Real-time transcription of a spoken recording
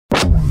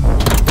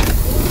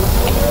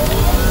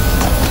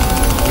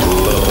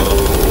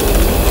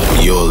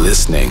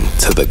listening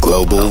to the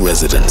Global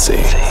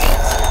Residency.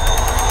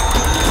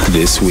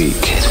 This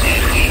week,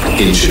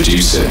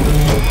 introducing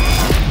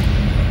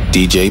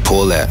DJ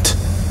Paulette.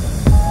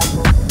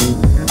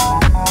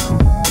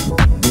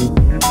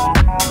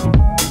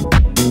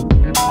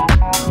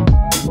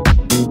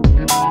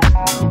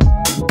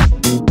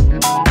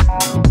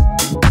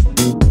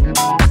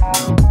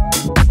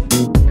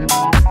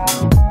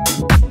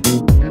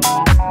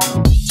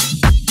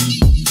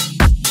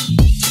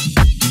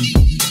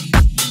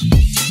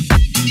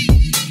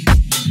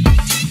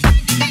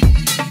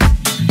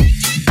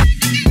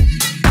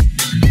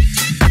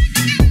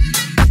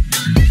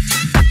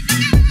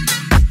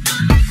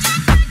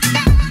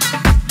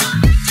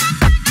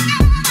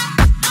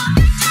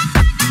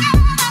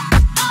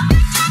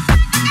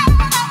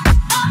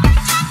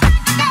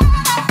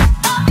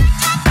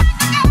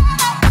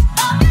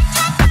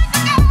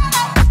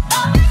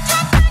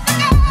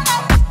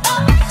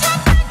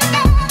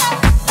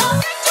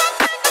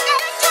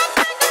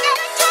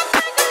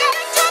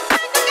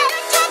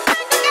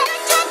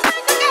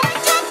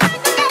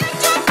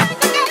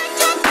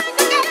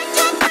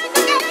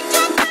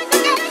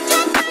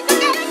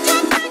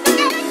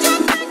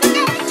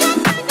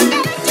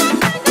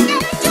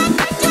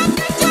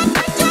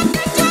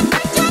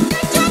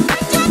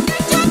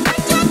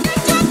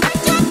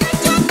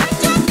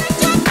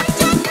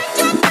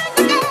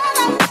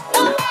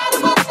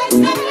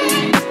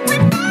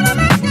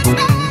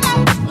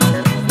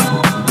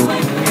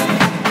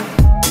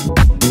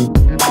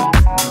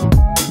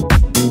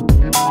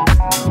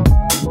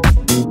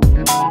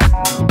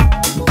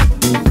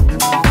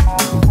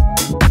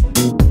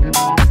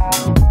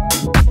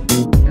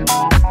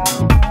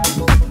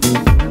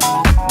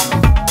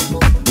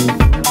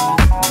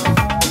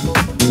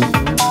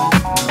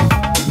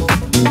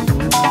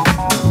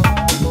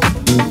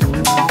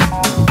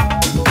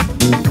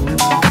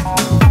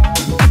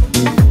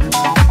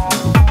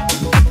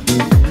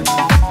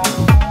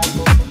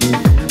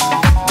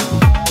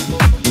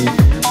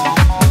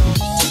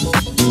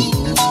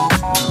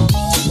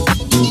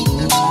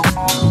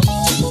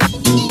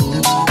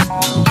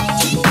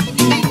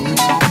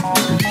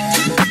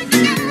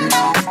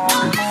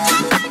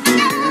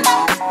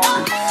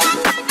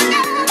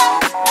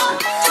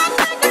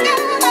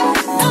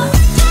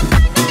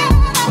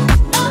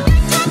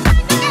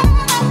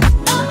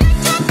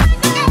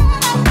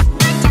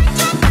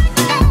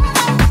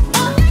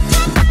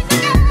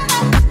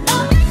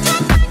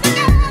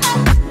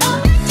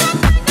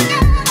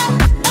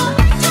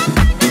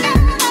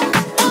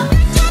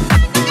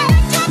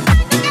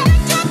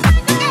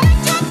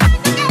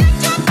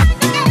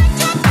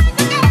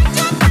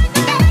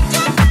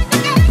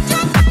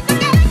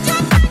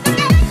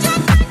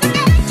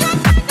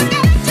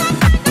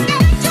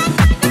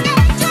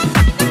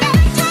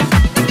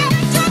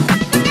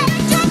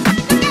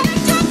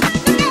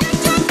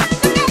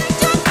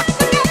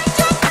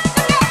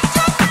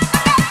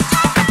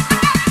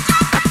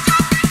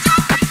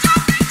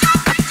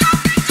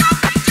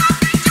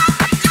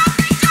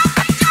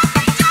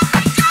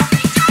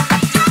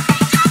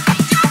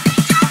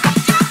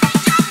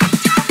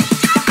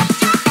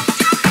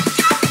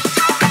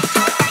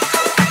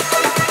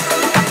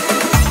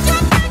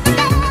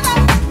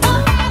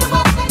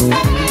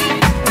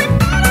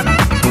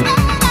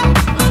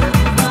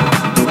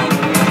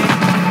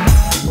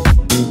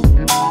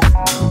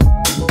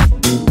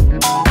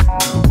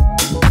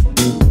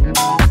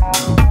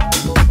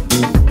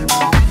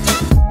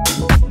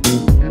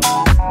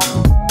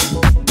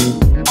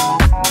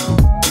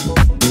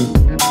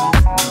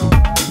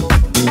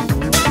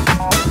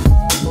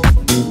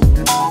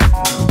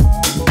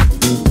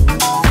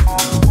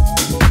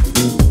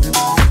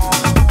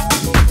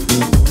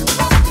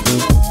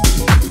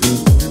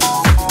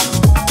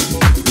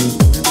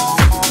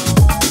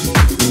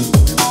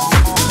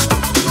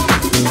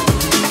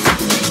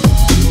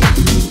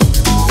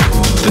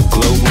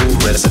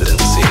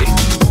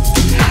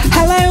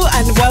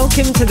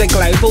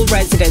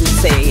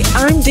 Residency.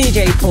 I'm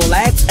DJ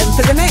Paulette, and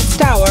for the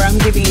next hour I'm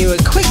giving you a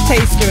quick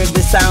taster of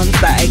the sounds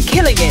that are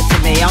killing it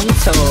for me on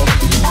tour.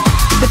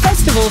 The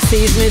festival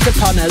season is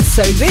upon us,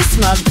 so this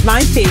month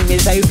my theme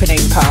is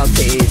opening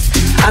parties.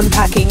 I'm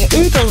packing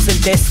oodles of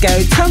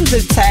disco, tons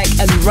of tech,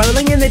 and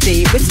rolling in the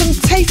deep with some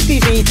tasty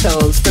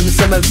Beatles from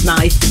some of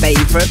my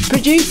favourite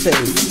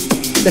producers.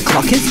 The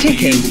clock is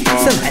ticking,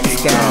 so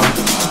let's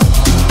go.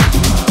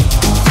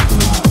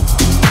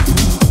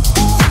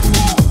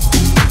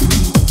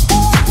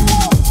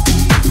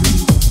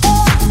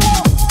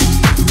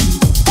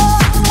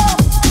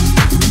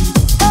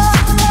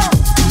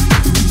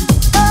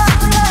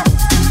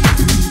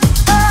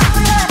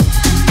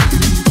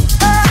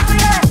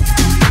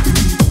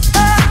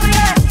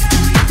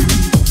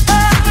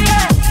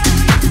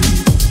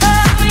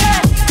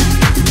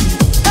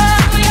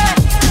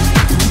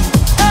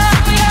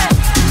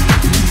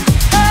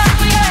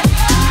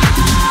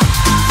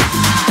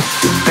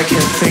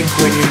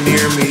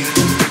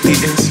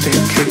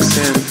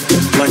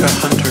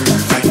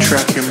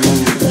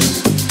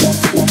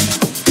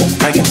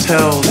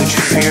 tell that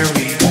you fear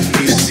me.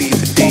 You see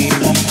the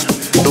demon.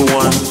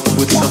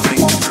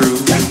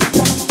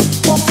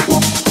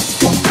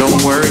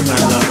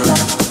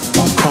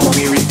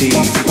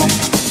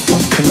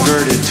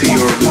 converted to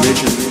your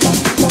religion.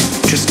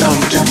 Just come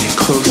to me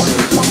closer,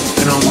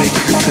 and I'll make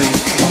you think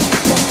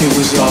it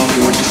was all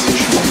your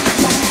decision.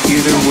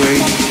 Either way,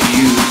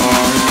 you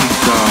are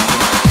God.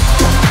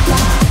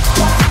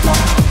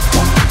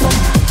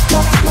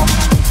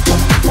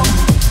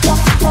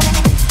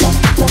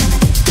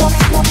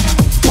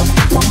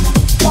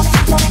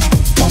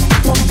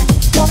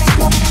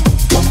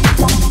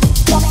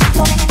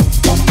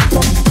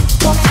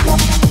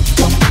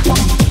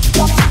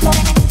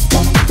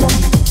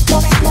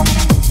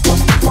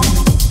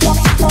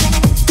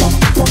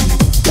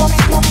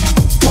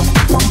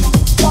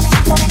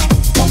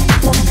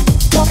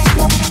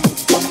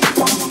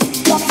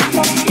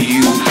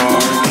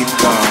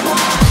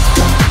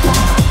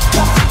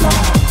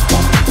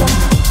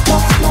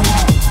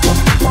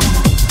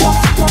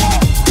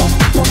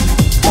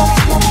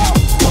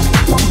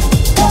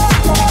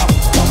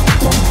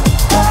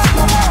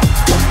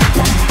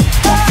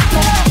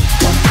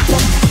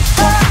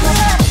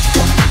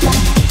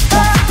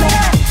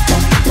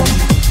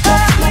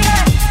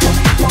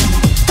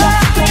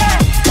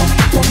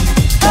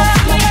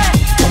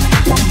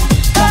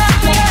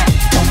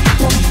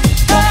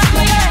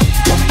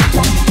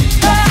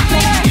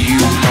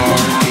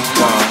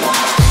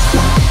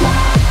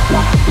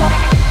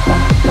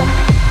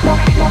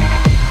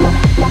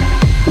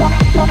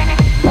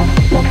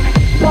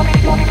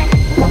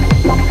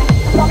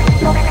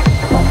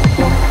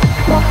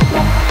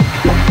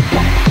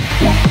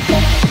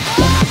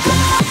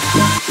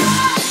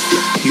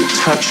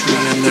 Touch me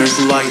and there's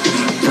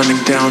lightning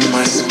running down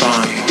my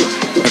spine.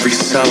 Every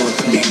cell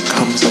of me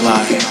comes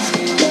alive.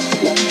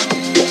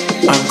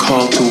 I'm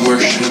called to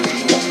worship,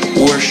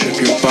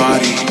 worship your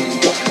body.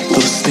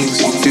 Those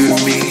things you do to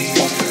me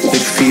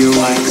that feel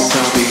like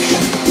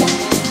salvation.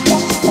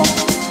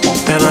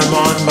 And I'm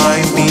on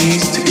my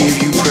knees to give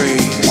you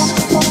praise,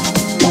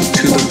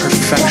 to the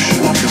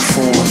perfection of your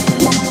form.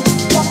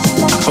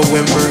 A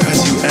whimper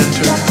as you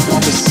enter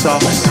the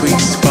soft, sweet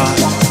spot.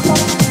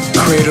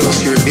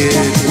 Cradles your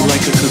id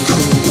like a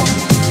cocoon,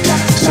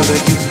 so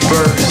that you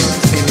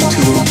burst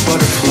into a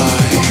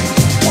butterfly,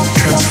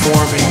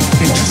 transforming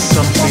into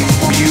something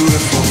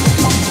beautiful,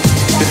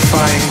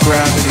 defying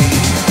gravity,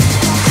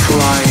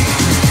 flying.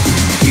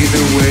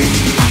 Either way,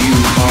 you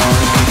are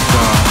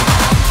God.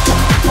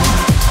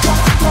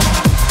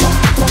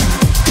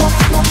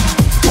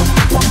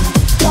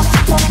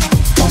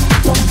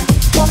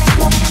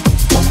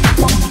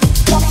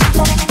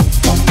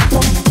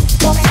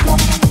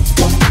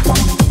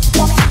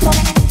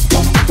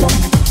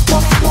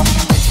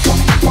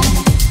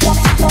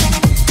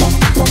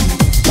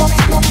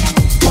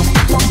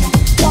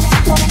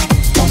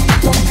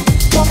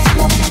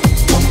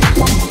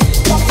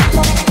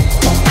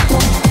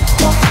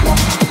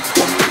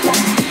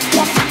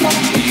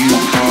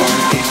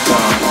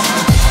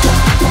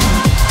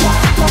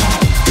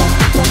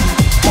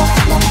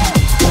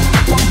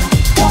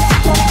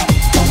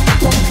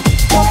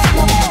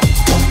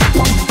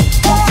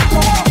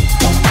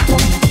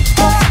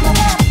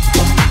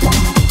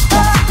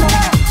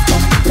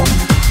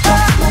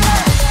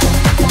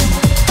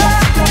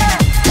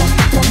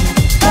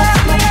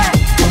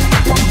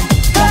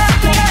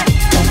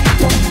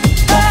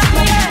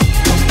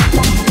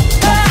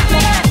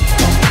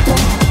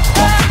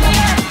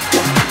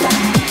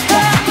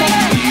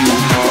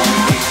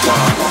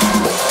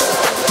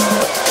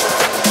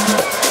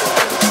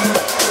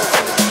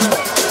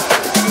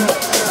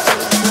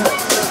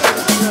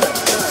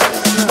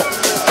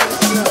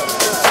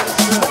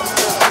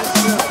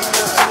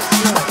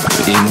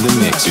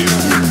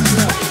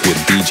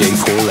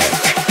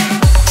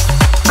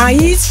 I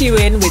eased you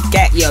in with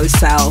Get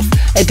Yourself,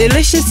 a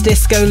delicious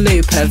disco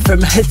looper from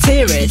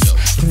Hatiris,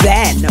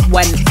 then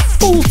went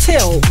full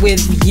tilt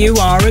with You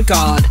Are a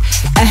God,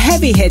 a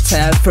heavy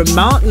hitter from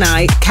Mark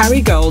Knight,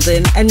 Carrie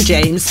Golden and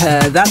James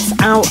Hurr. That's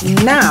out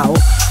now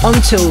on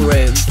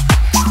Toolroom.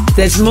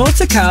 There's more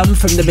to come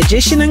from The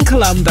Magician and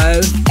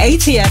Colombo,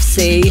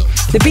 ATFC,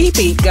 The Beat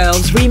Beat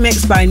Girls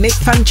remixed by Nick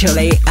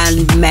Fanciulli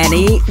and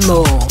many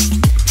more.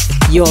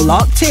 You're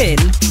locked in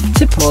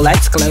to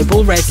Paulette's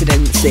Global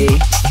Residency.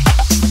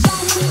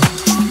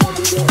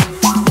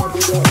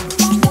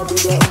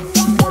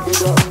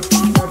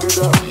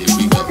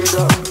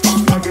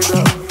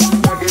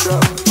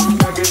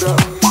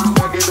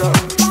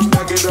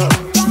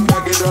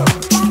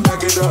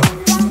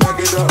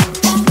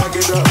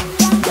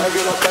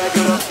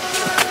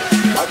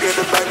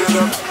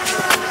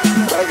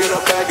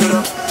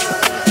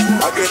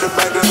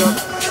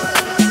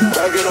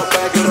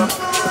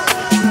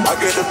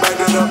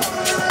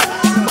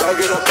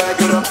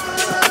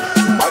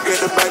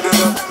 Back it up.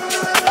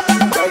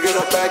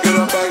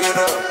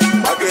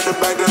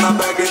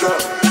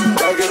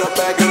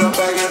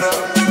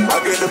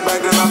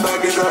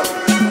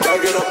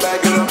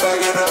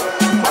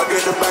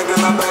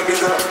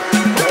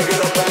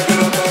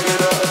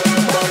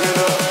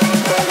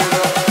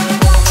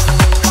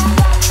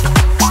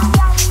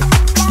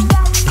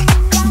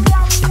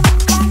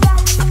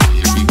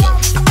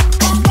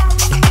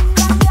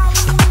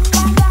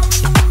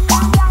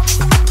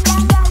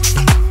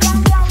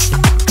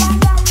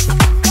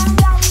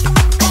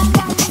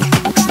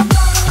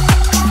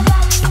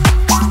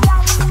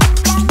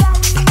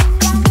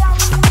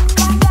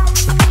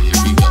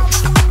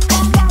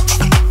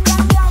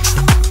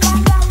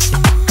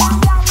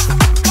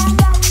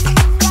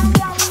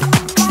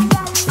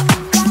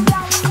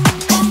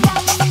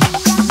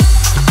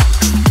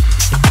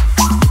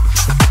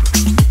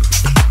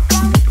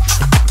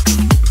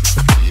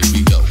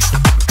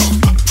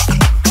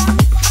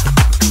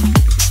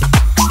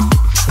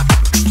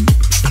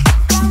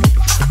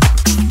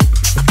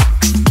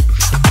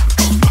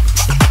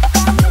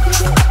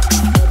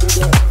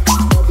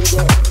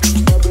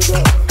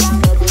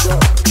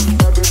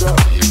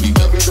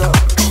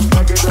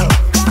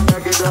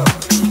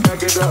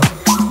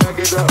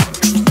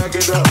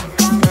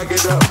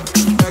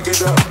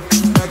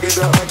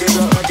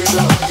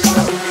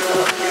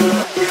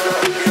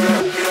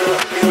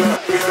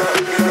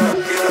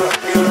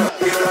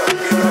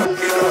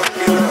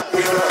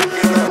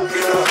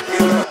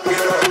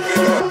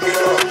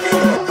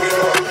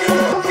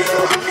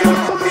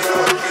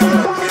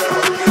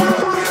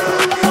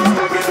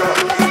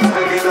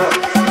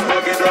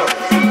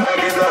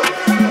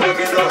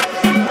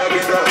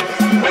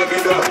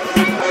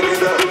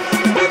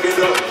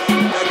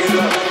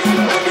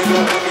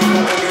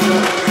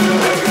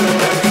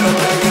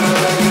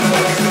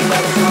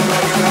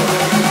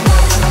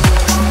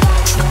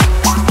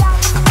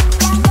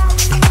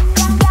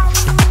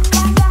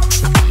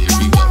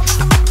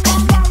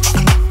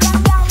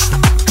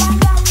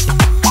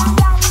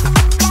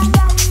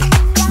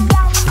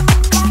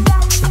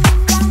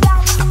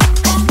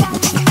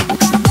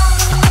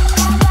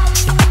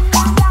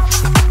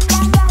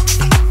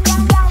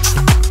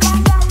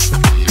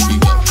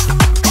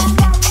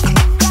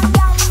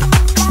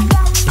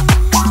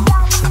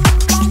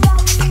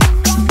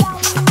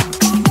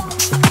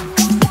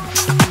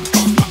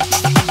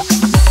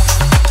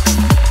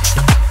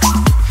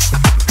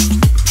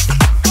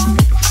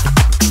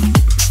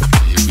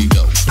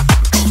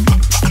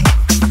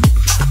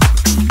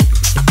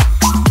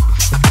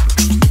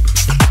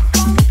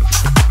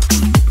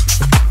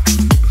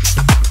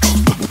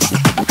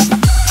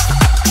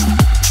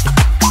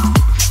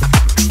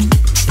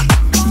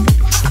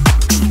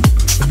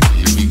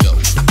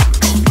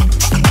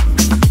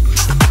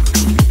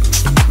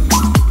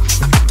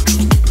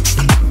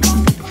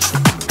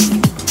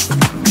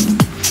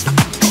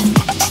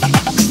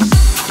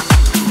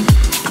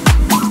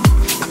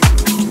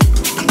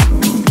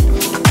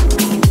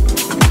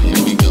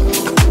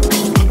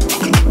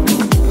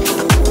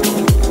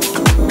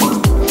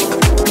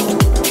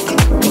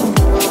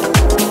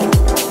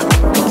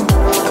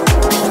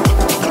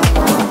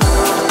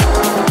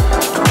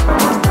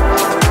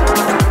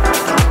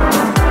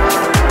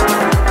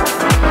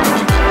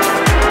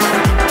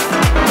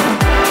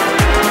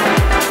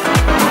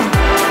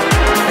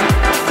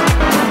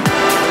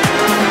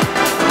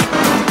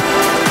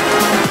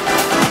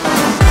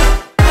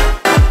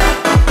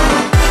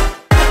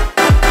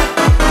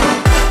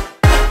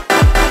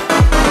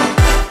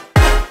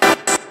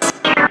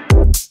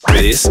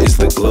 This is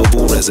the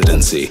Global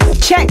Residency.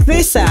 Check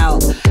this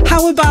out.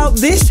 How about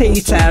this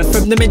heater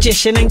from The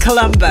Magician in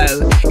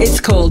Colombo? It's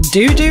called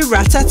Doo Doo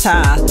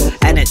Ratata,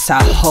 and it's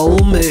a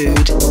whole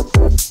mood.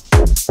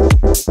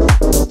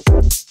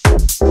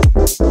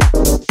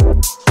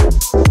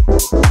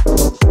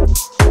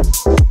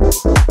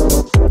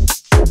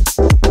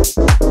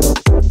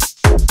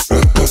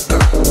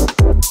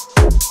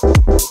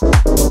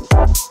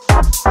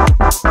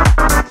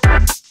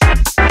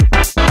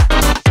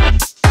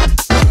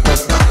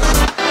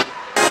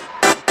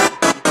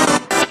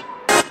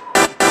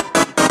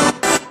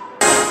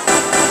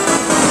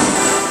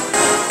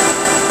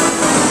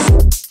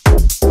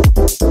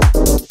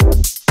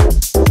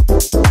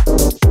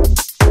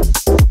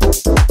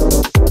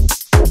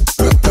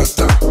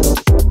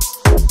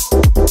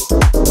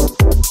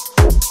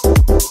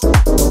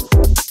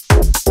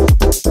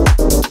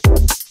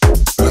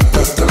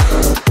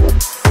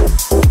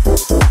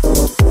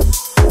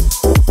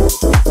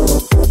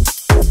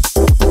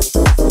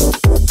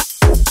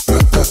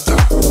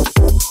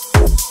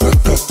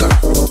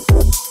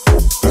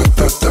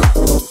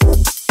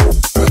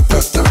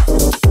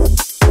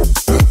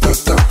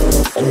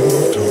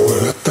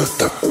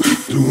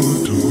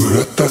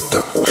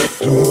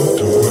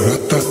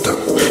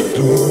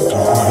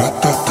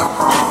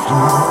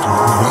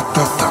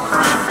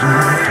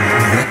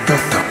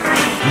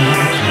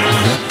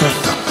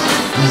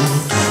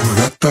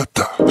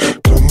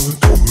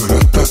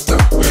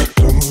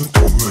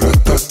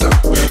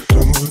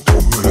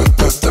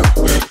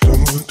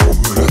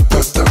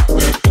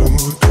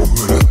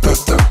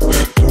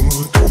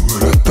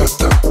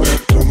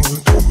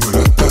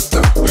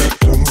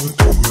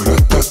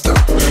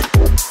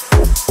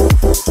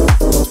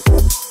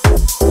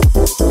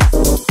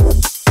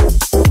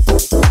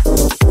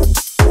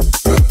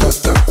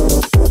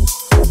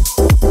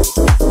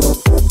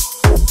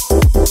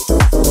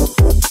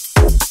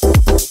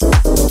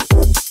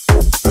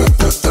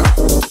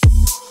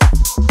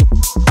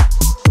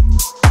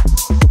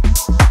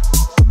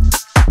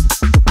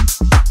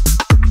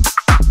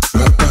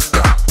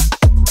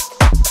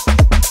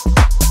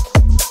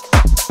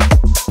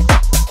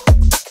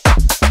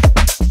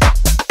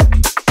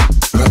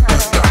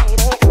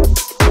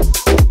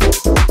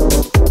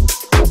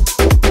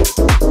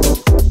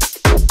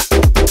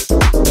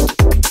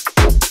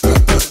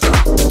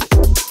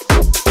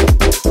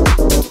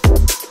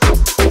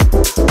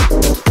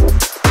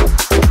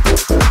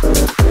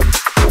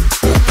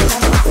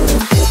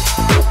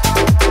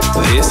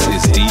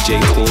 DJ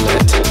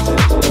Paulette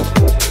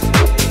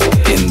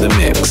in the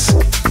mix.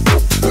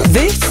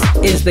 This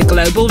is the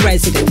Global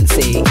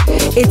Residency.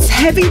 It's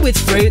heavy with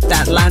fruit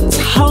that lands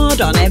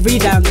hard on every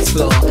dance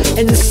floor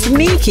and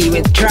sneaky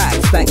with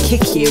tracks that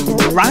kick you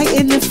right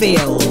in the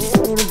feels.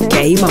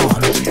 Game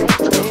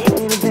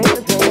on.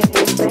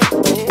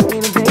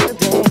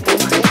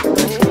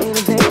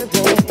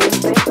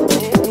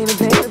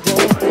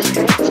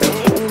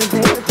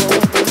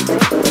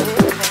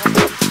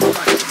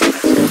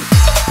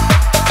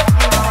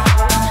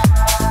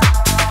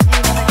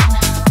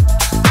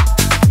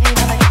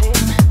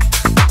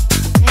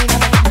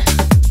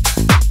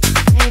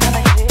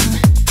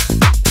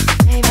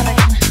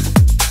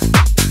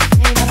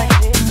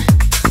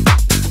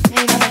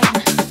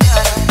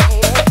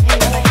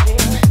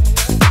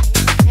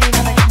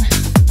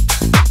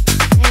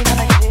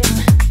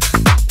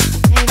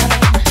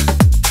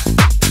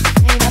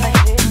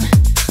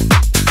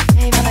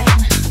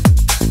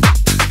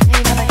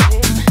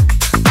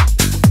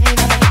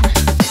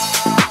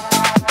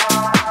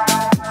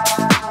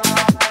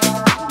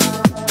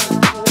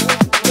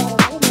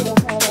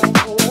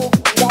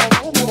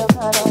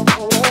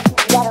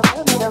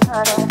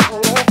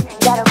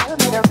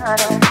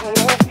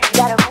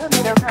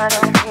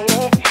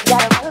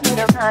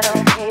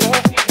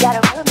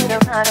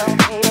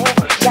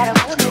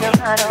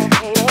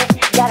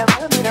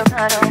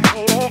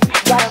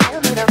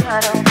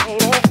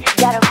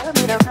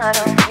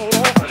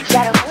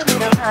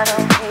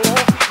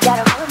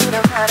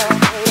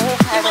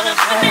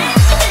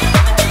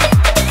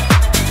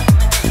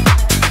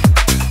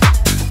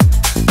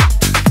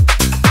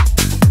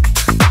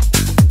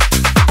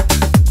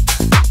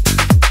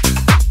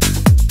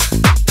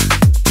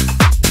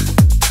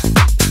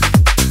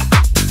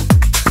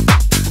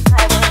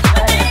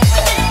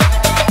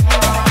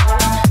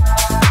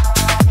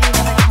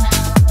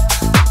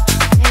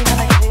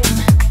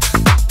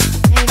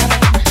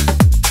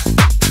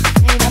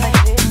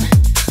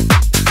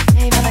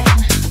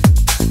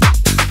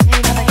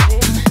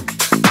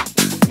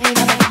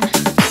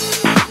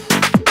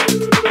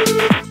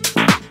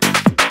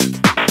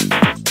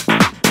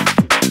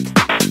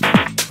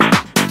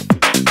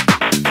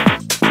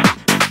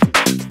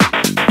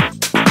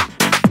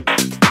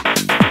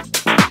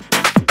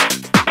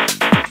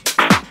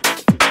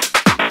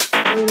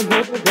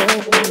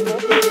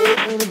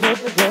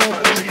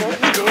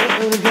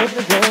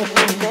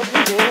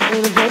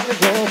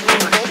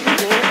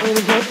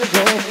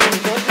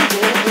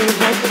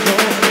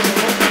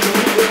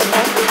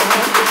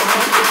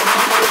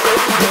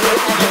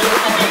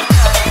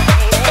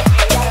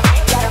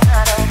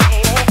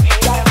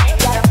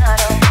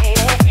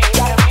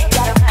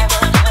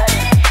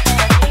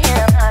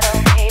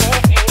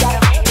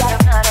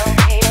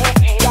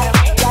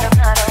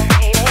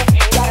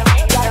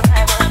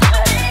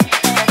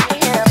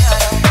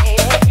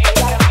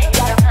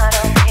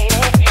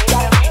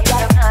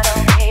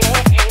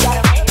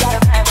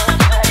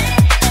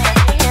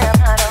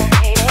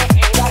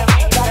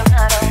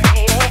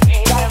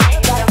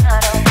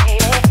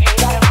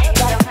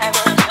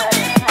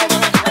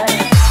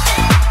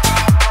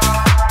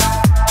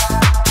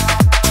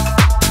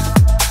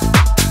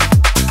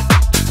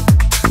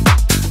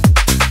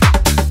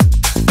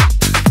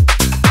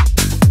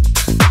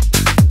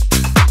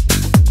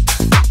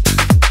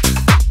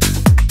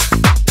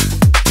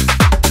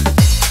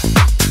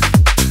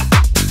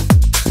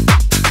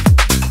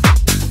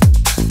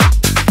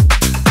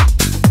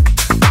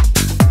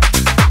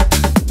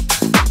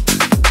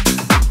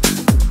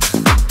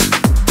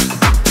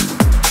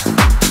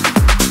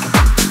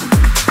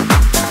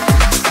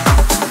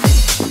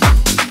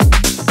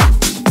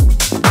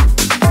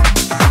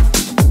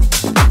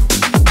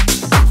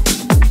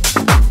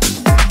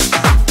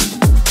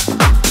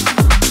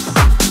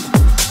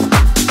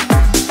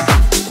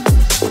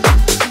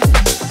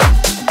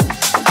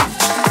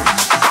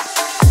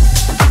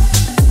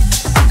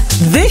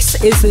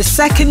 This is the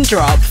second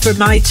drop from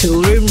my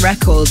Toolroom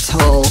Records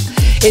haul.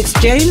 It's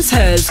James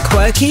Herr's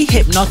quirky,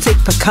 hypnotic,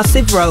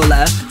 percussive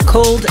roller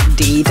called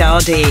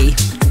D-Da-D.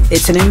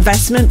 It's an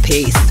investment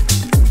piece.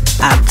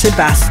 Add to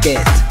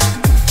basket.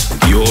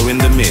 You're in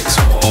the mix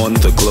on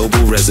the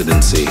Global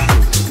Residency.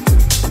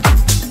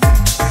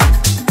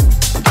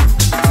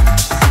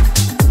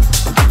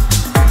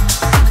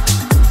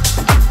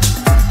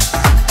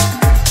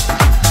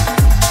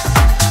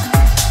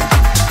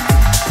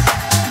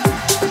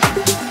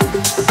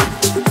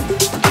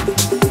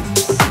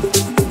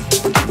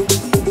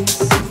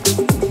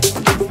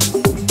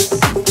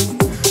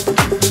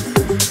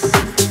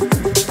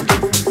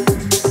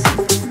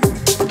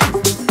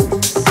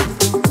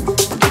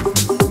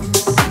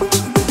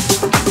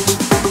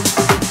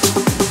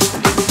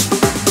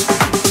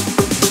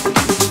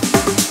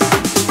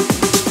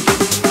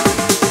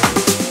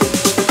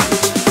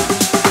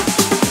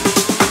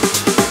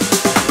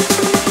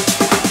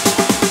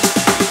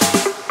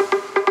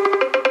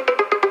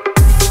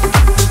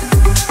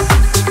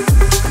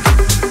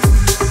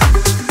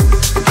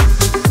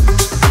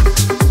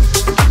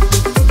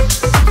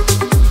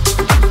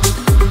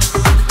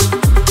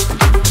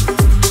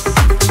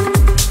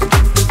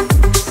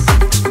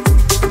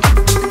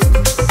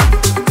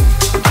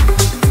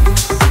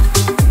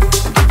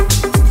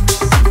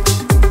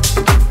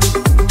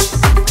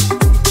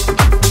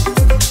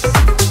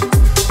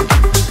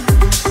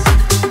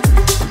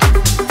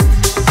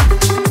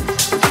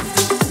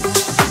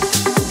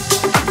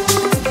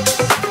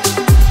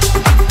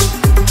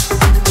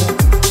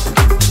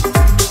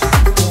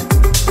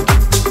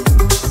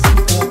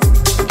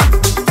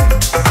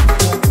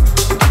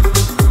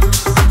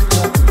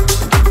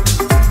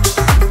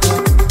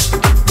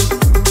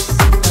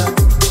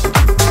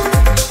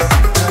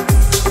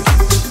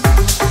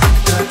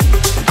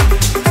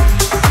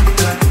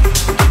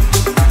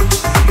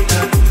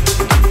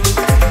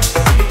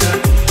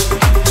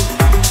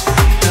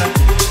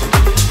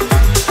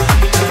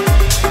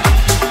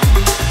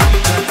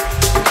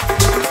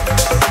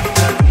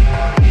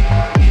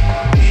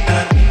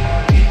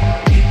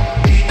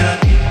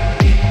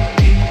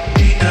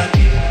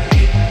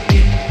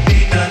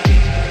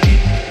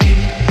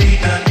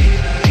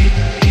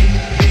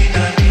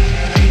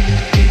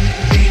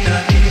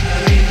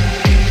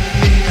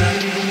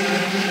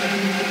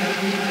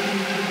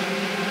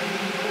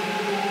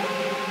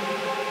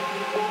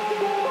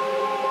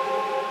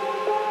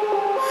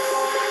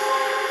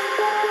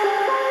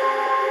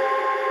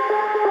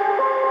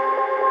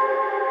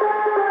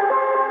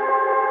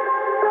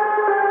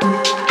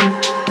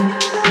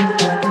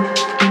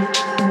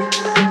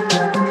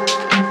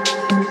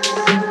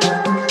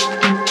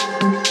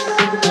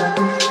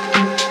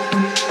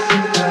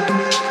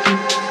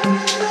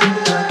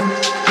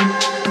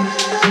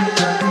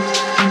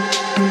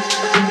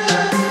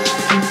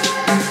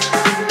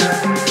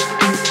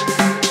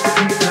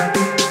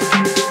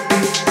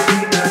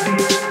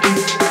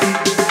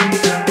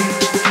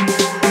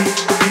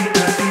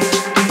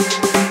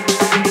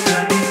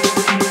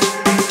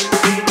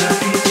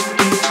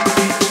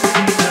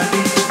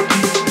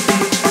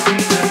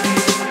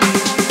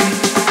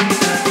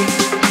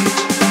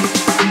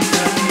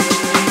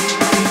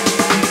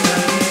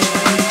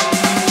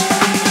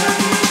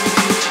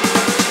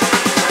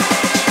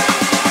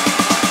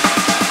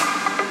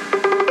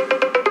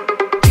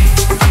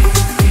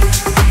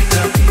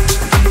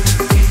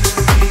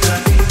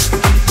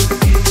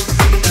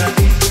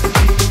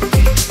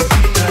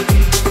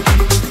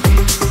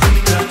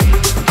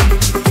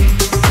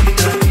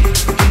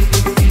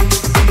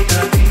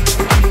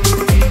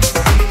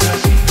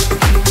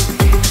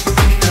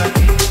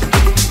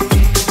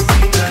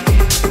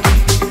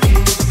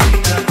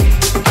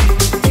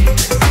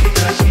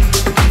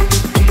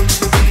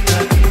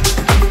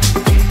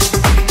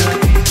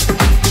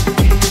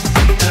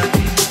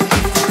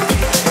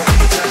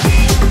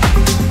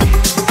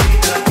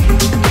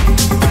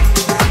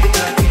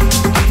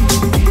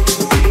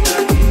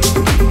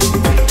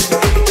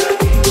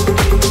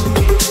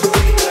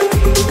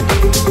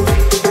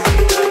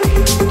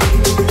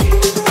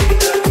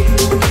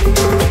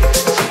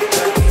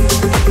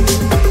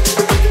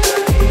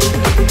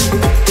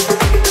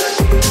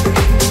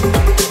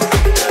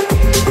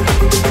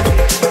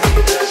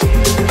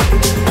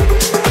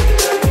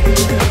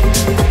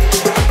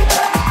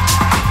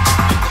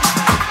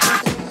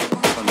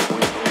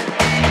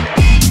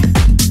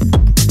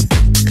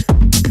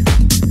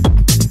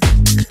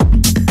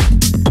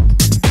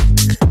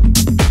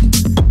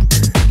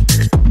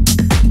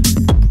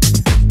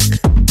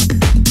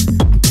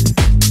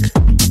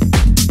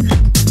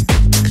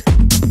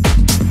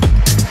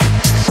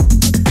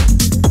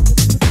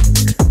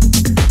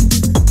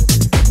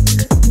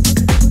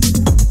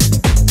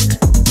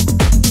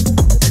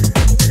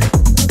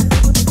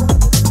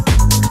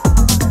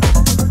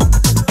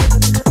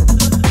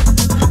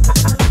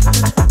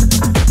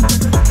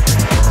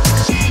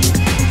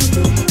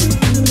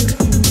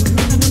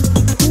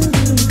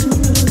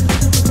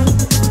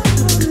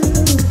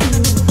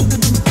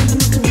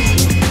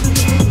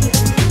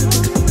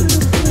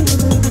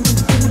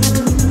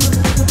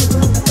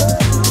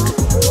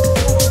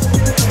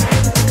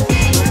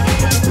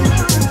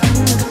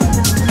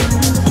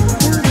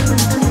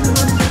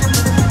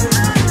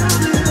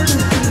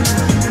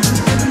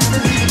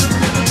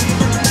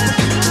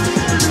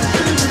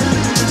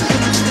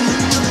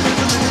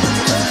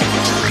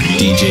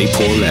 DJ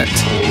Paulette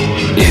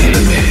in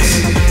the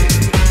mix.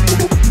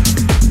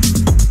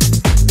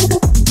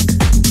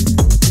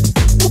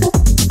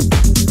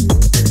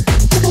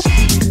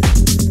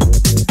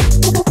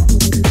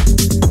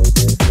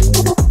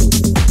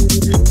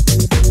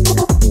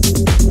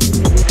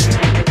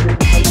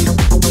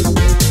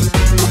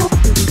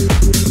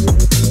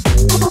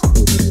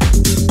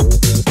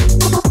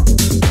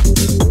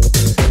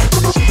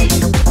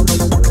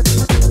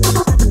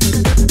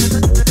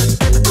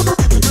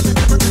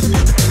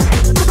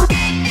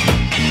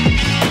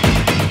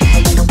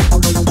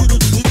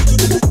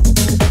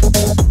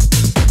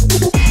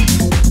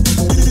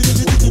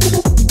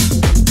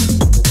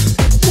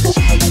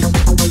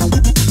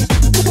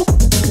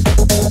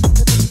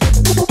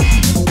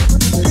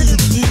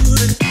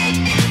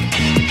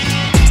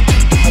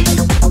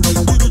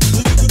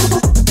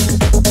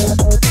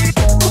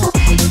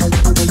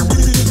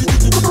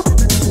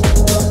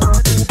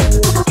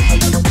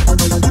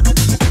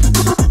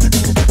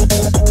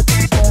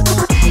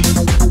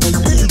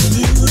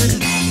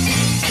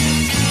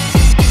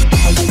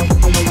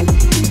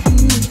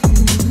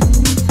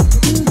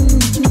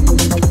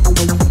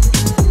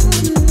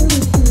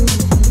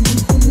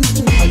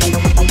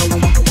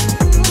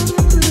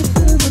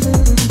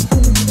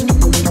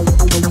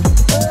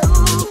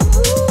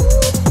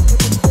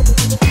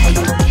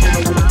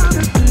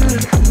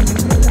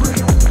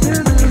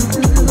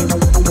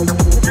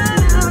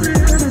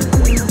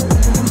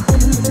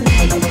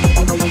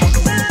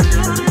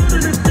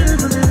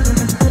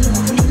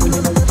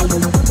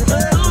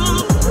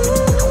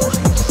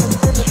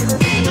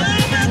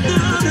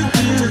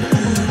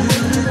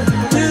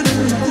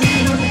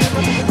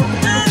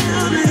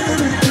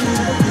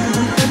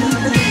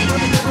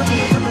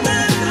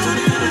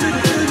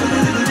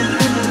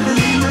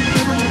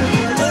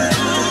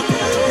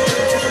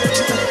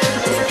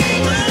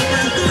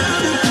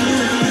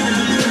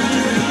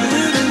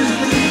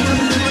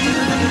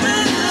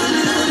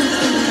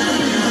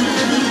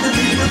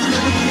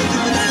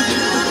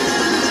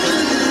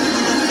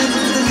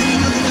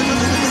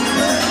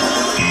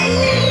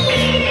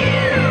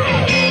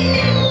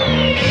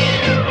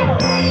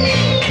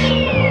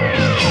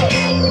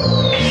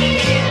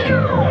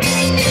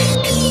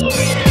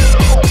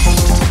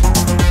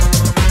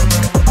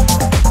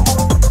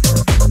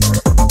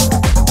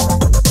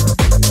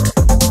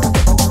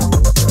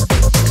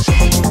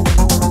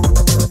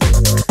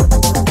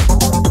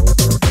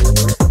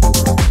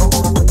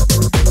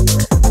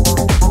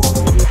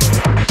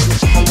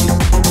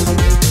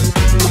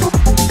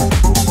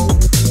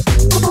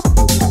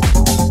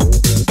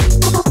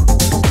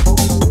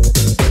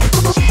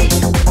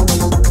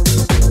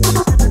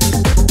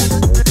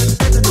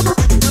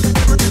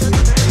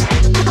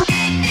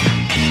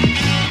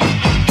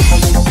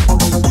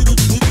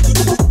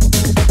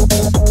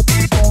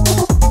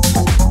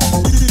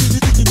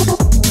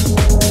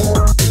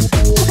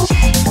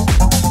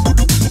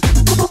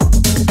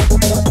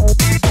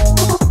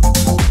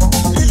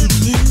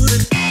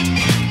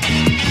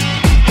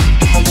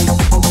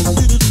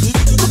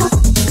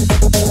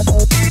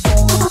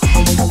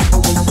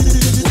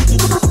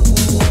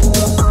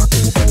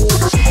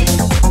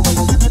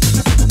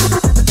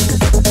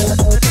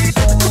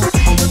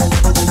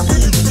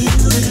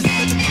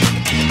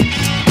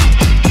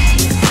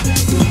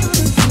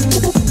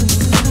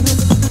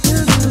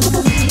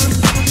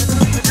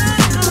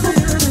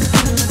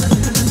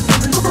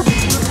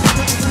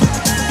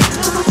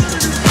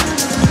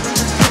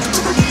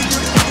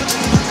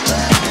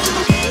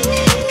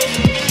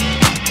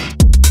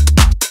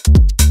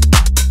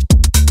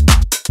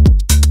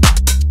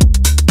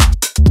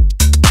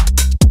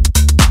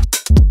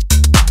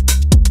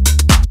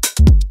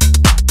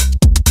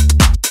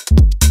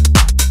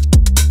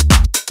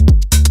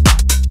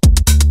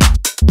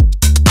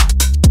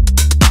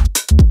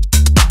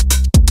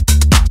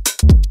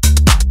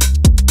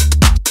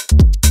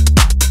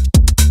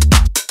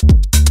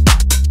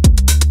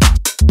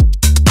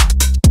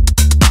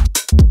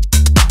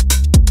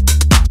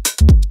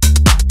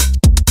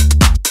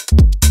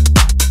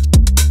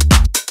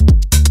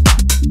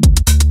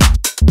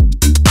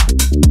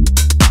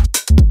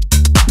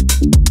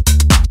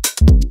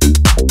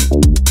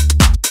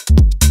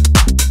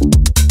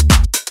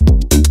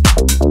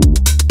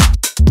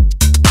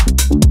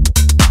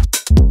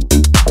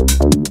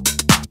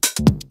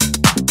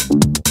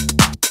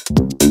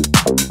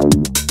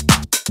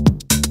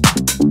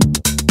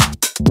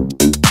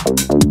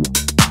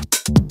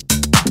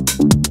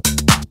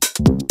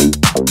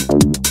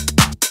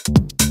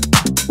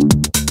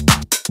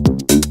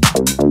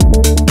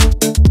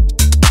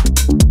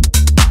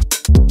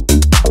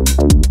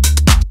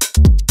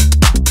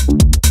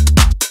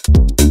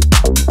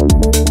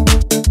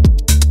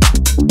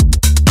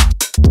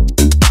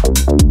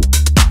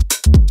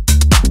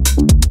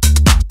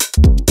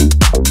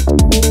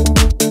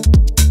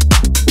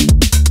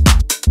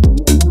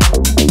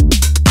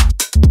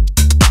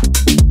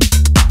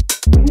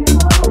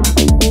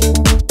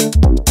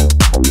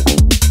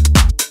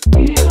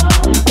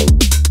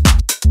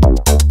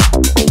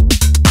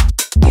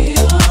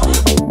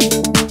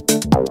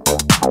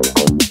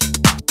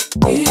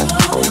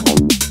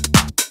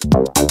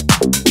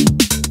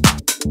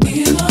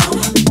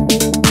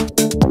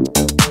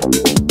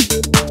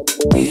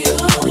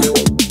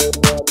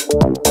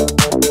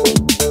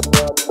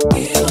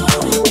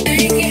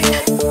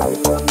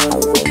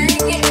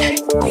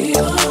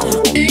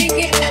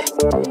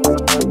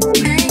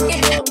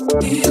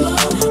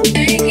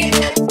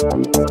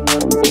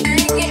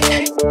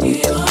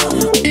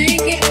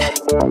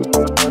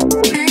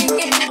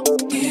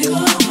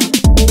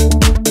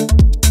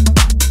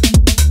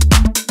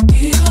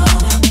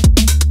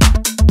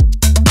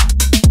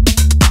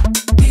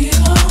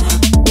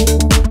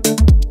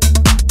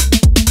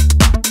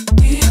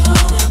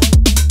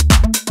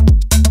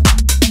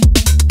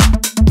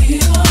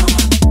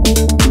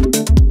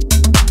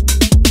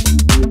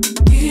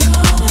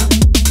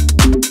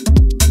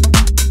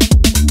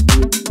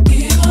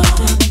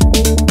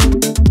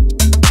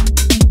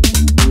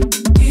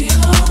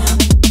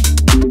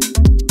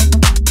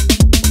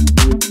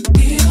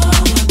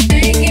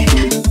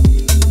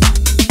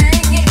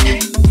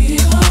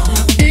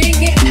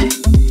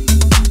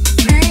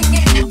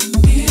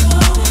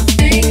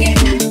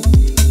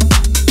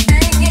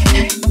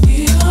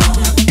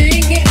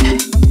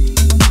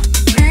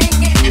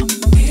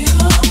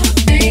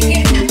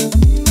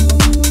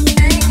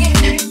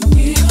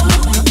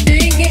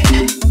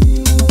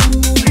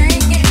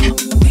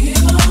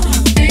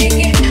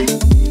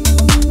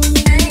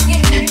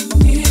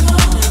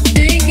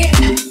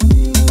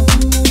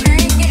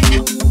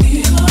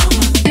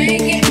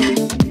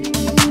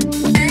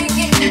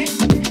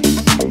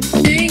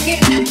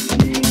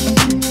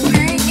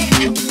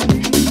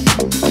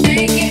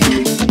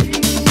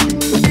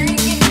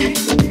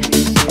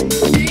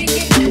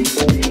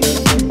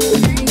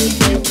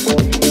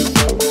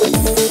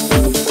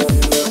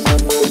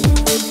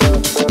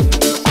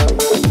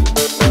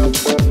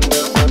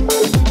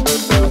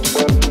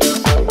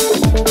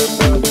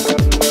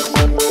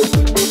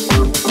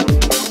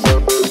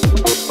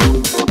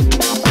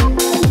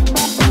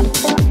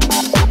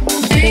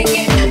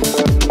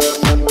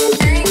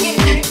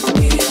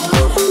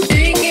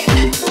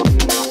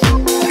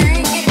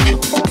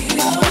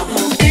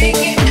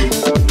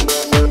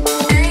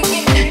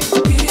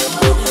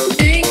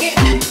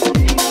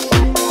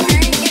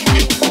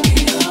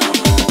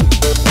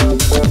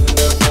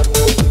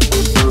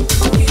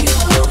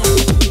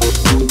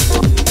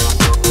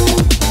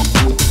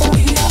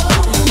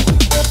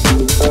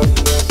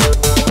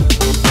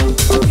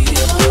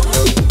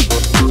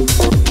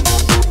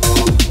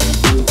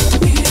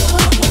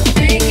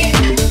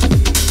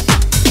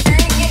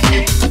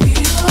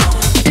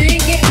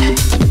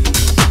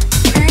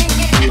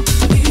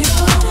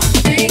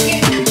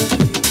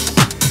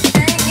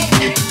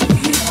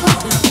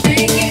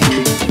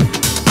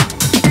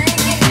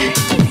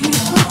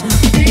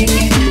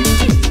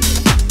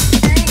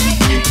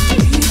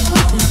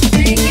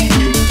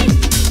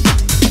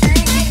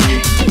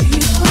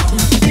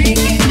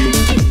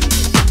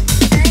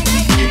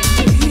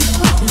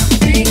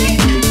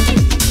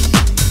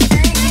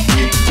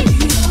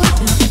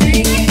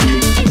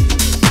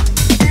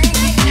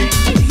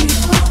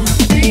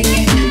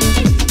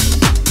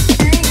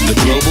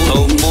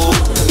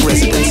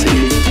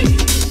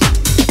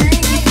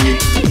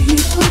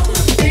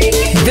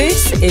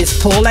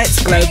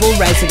 Paulette's Global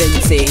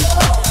Residency,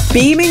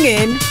 beaming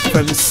in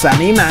from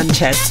sunny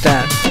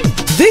Manchester.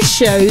 This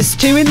show's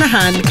Two in the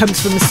Hand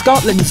comes from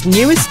Scotland's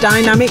newest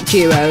dynamic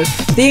duo,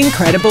 the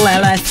incredible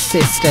LF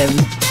System.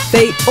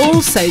 They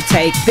also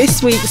take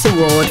this week's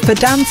award for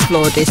Dance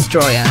Floor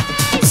Destroyer,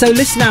 so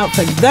listen out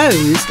for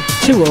those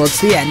towards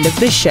the end of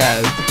the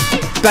show.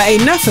 But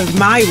enough of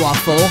my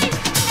waffle.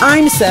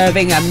 I'm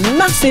serving a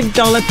massive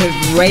dollop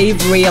of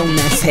rave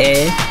realness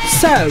here,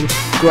 so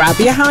grab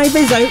your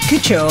high-vis haute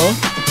couture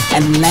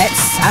and let's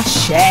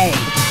sashay.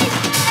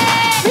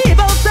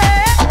 People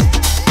say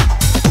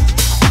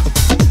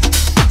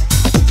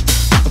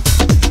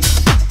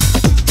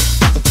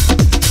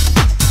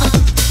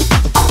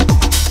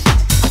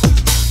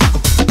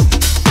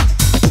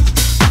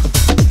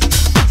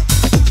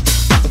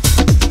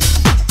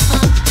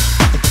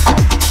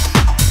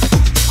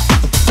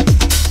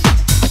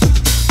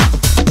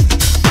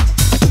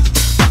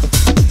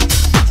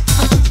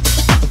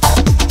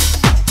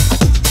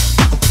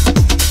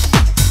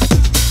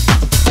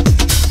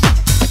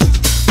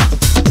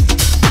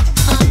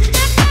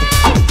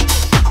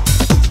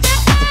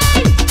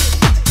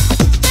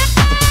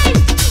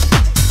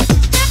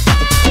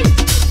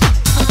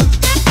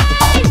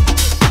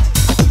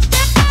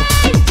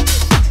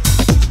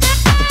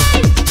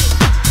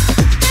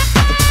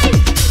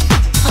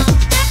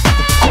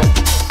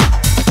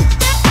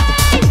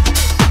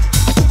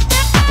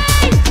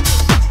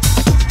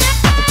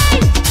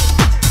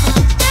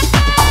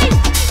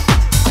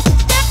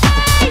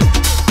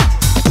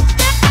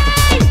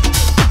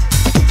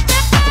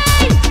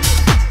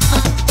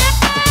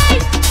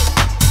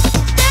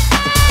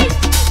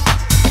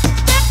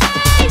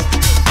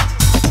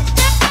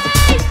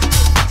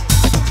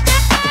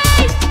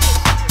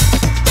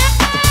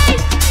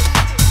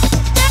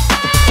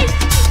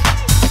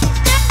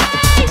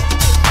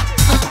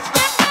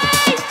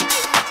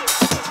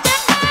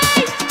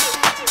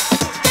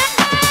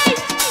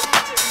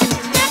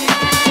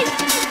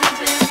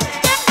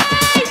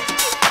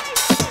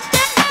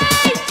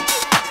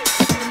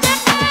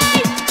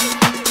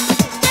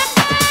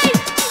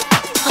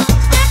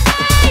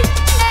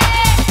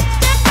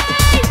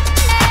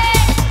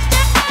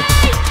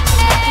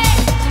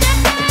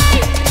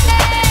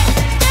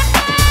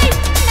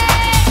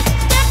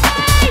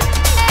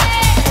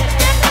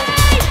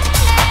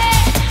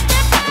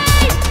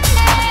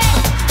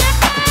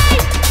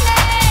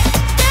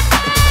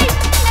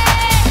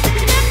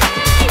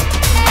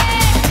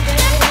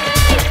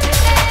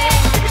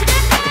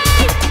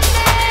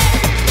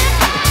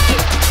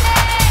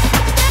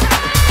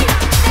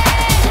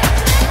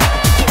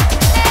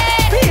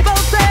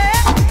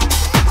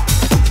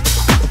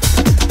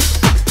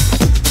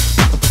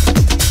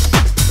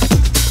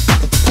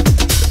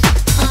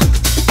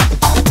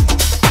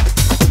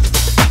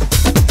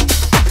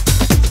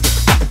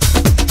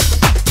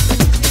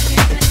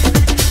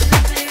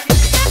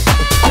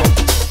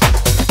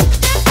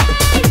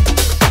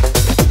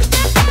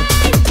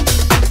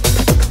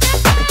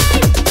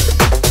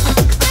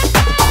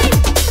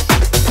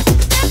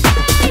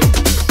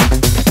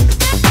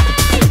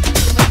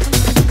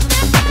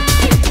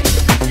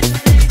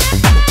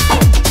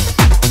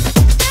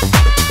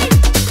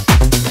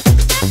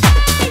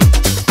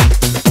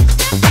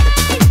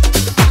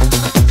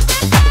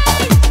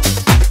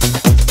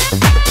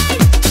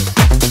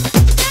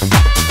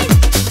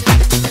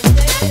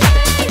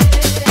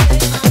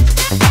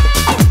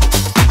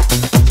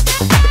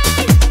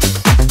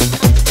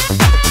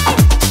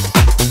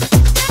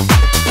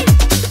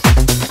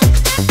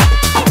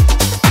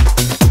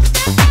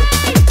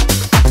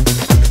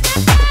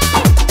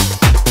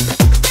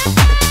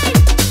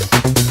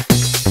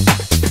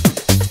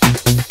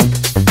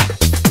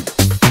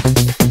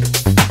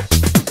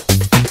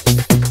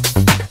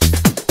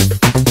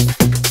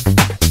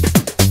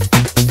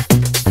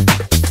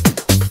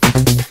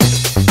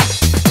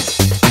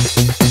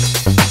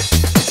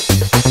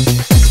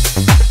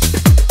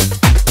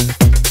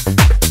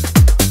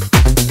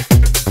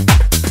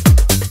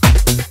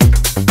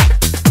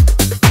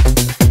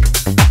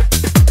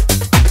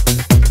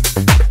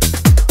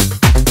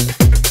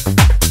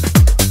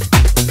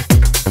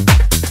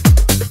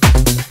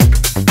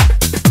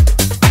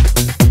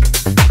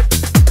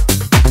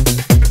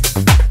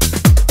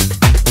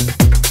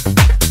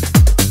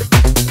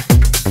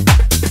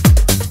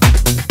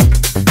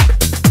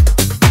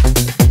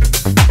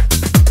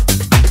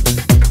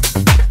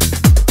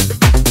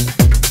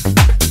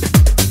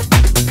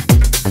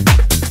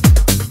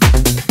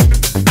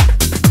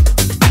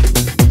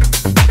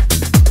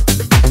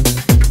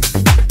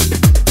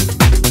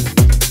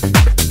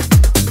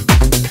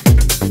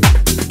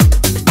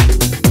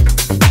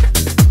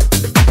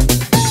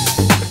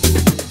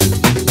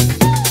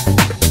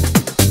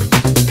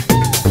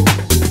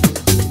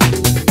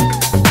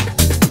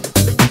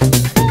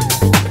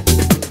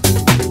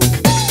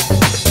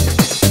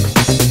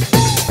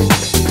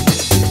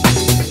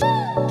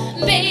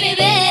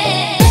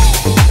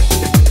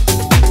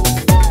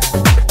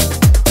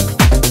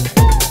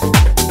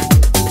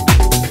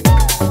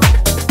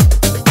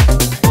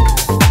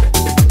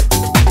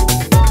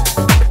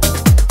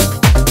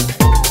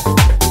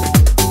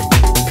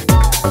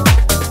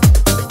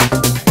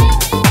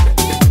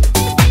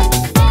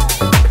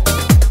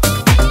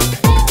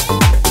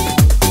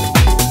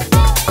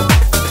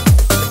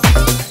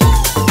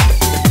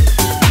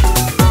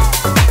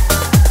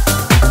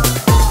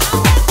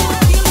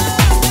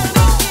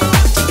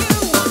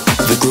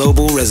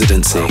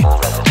Residency.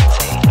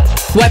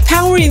 We're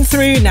powering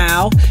through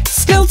now.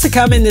 Still to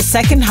come in the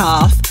second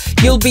half,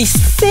 you'll be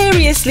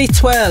seriously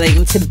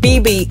twirling to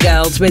BB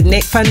Girls with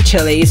Nick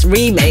Fanciulli's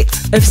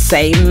remix of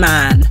Same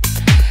Man.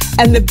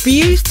 And the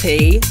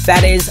beauty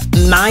that is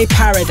My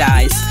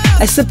Paradise,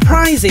 a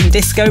surprising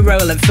disco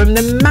roller from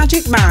the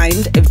magic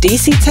mind of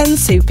DC10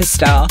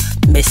 superstar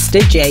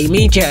Mr.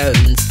 Jamie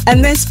Jones.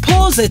 And there's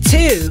Pauser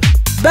too,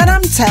 but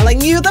I'm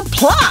telling you the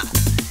plot.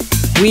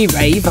 We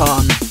rave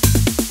on.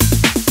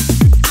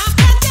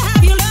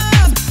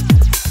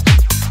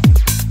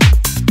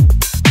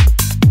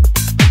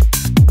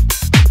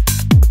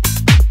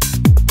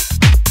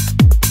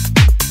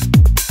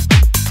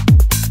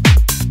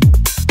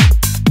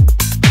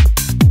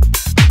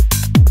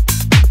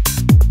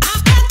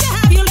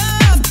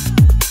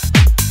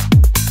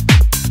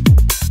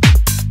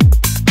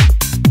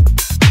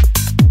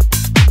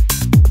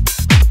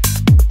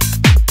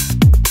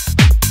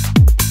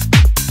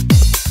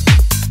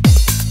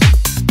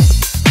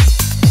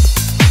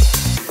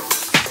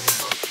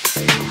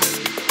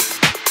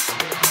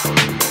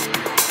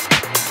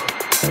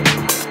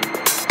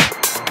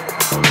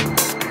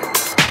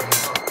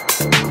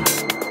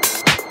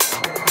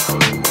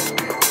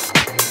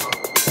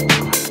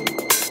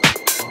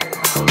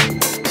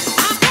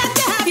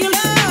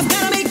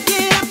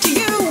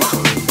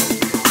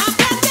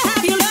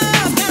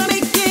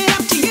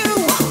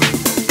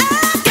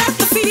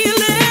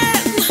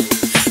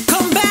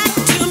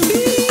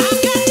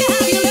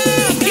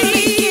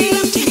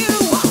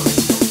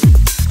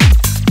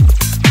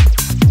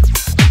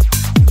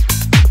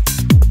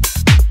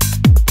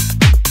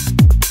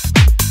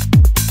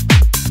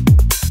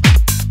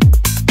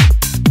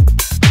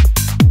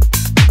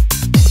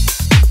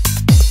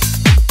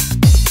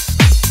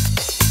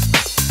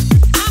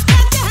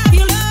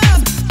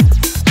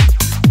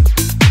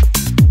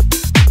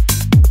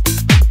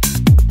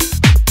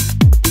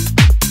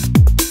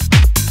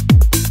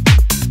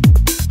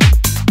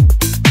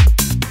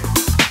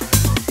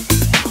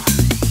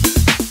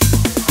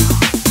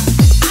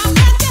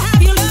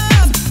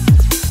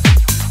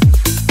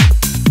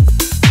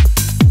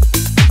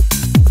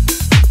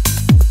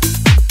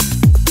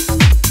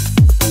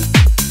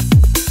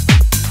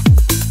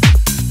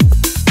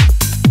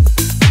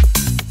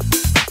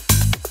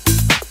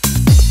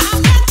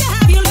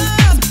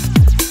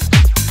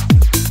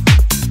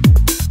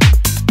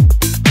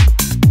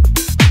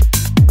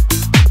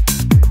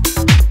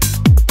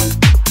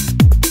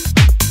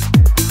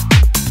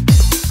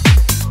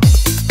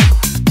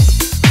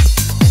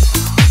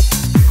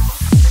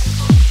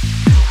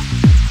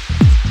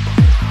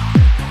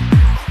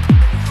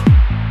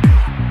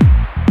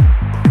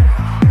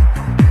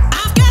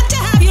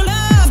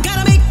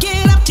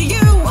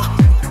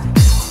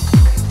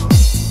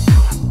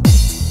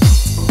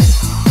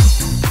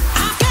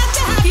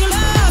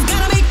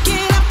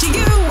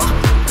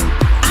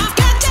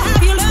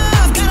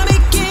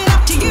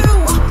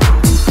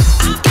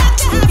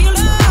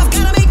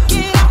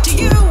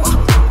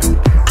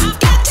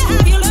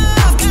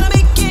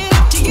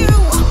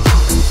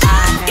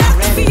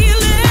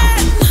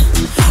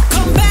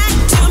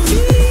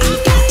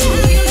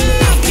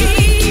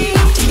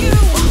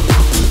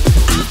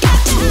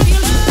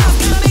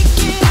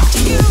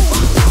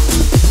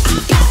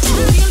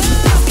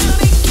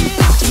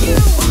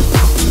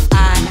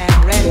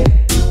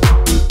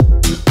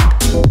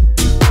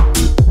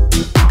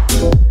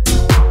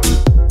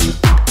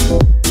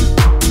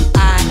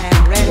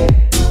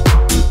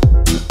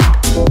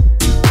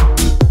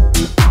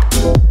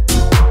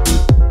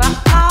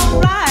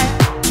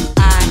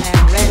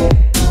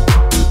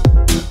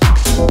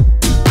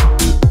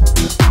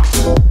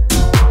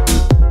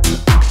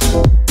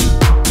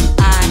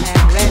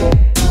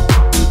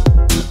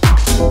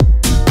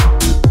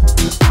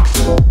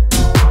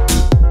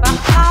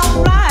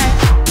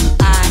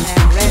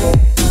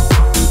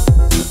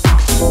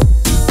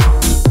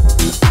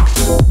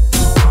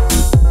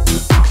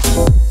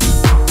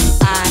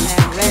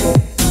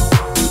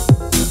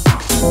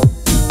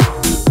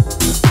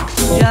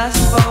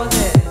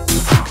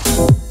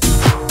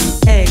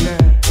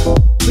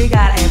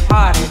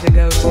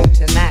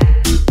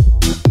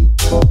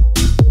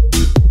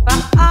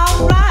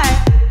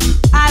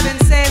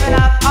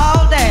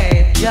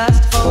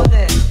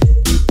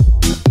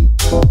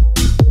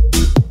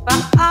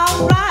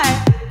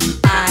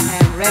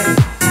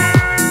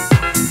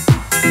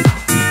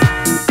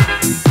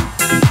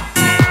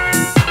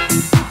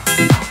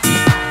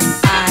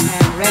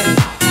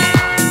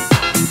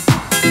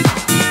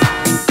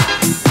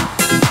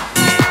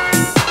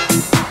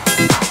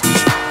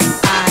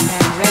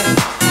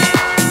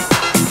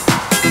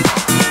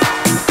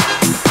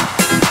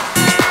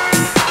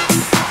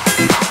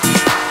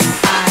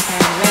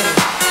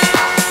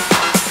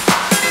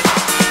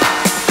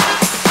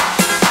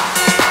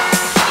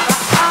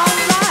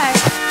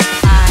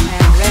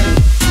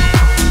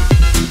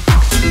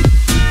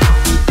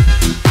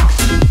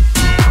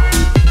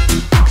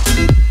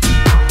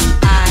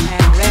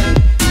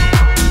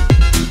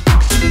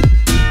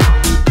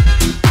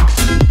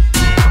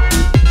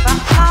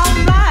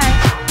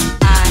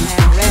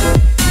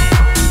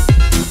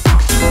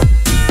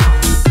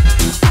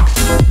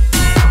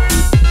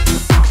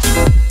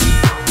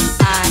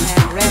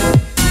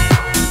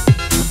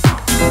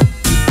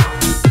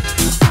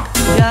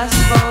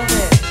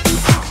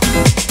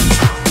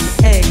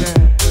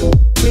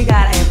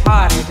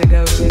 to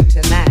go to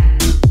tonight.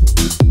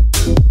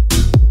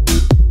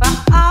 But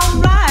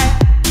alright,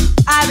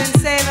 I've been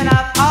saving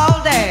up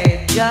all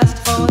day just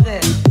for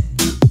this.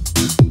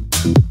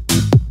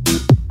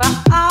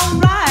 But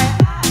alright.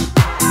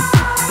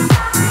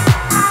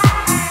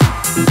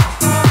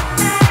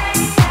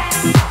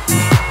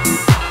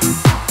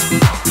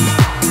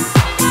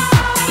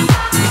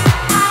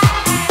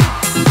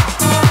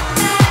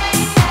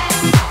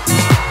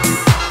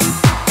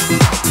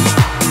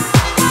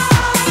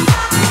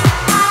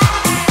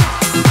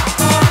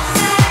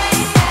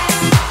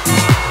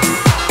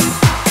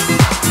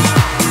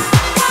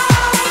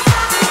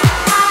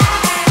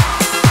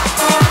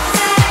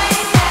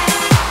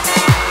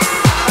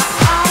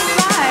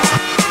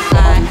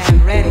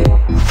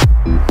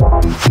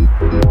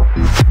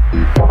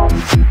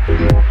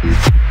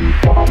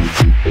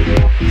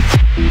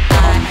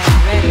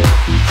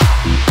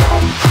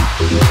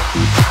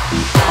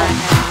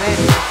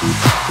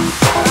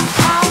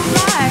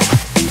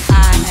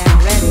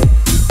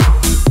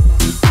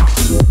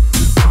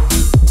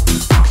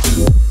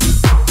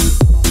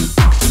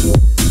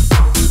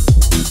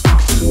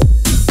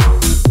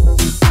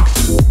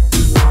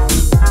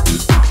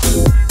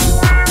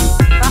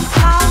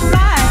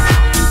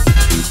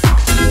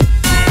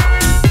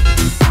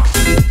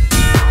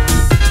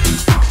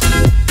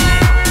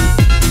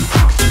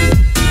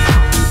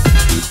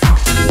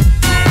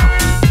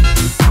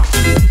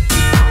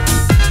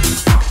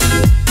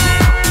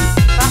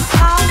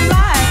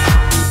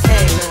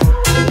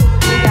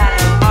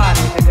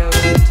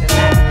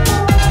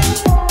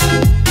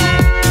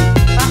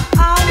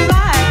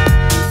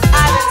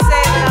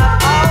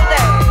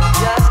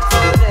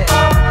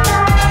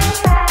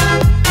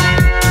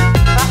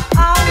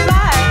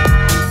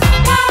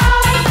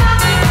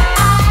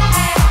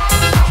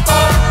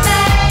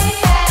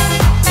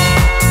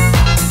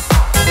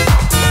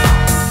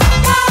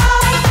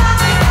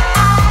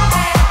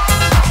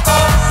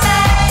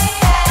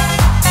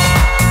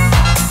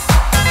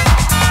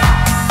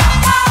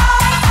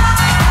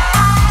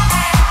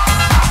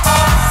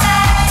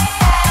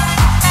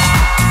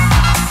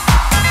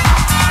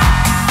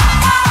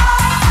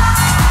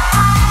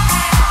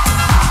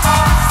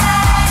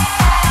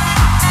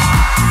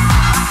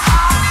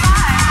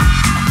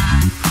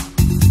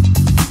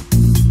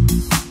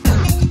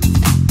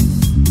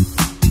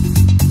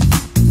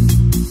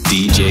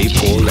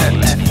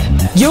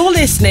 Paulette. You're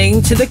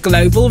listening to the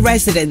Global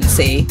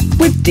Residency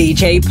with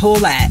DJ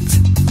Paulette.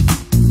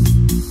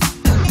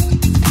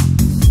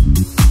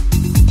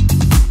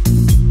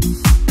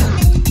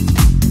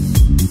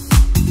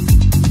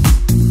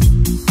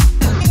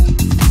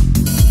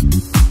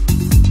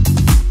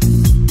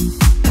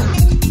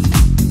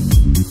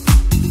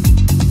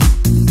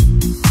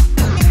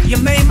 You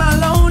made my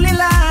lonely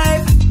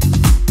life.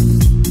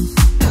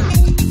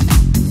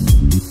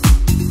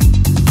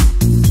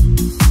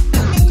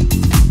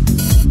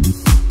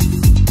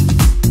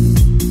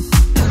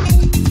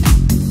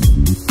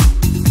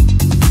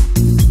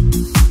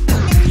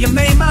 You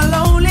made my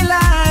lonely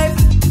life.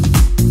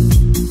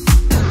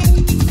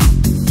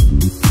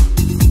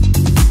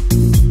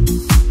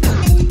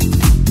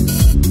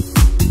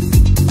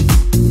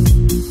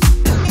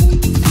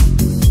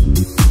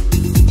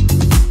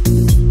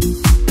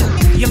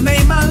 You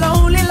made my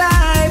lonely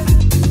life.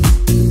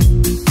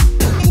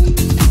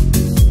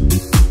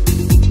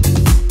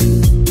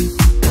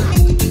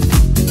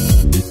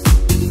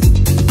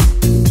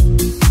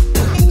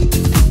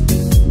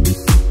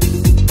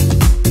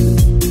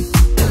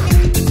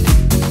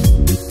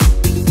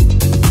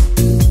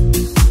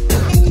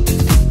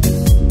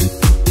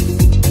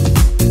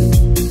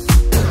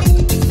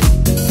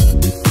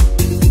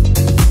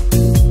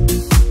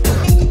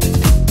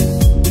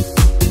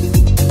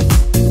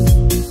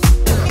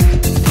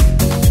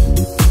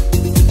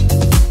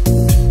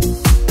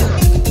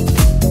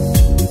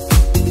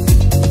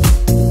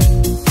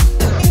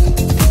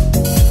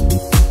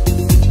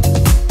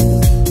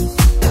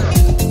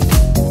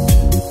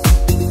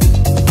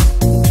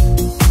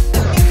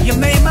 You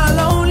made my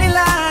lonely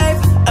life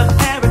a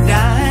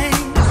paradise.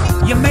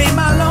 You made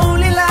my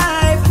lonely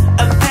life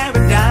a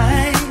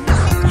paradise.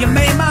 You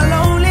made my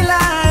lonely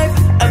life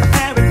a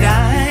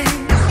paradise.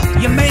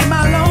 You made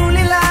my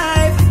lonely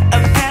life a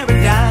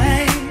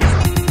paradise.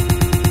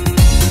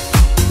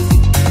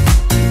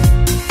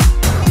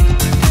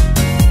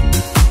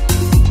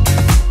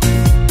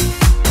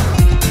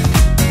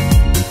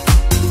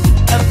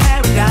 A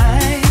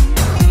paradise.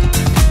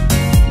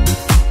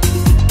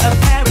 A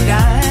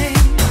paradise.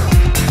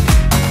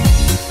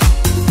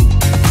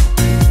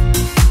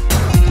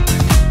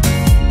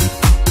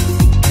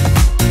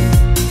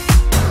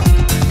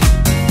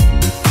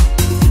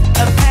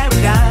 A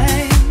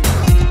paradise.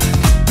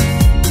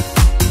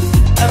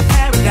 A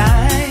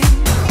paradise.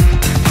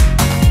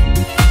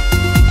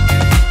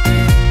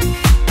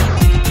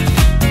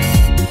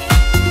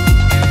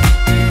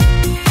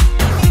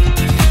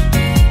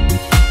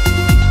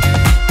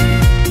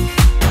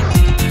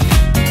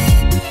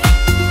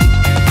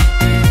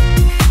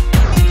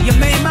 You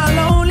made my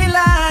lonely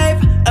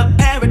life a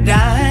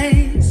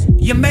paradise.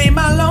 You made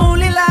my lonely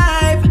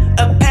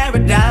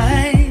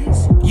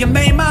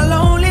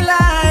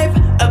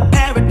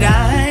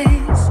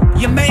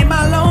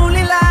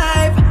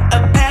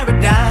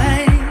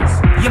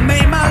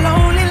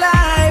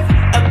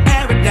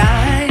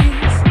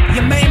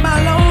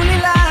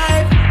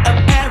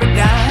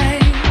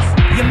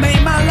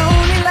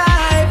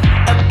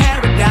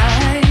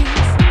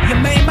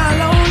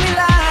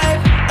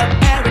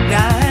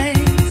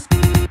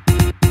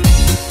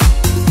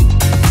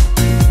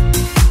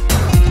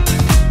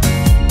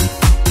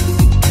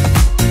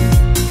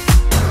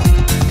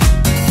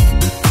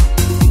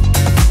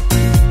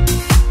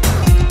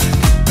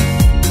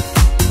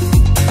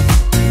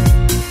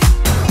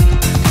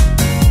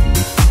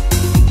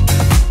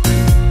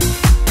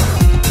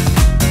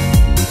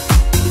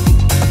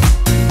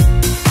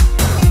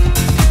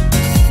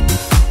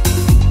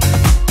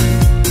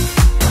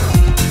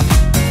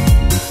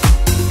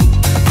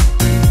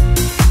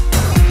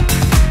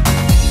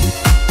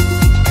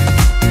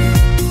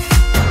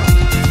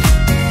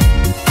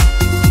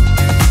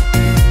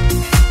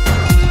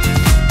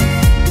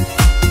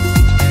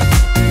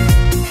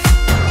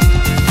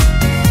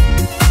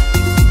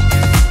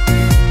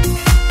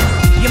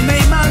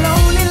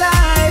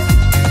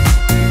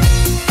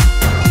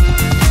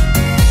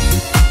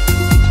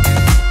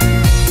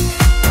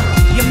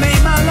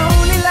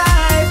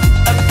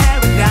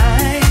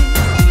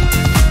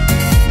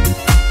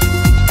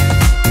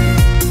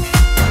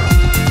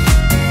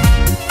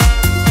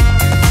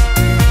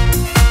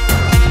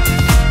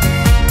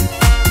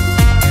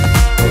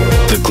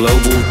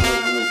Global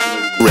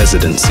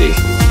Residency.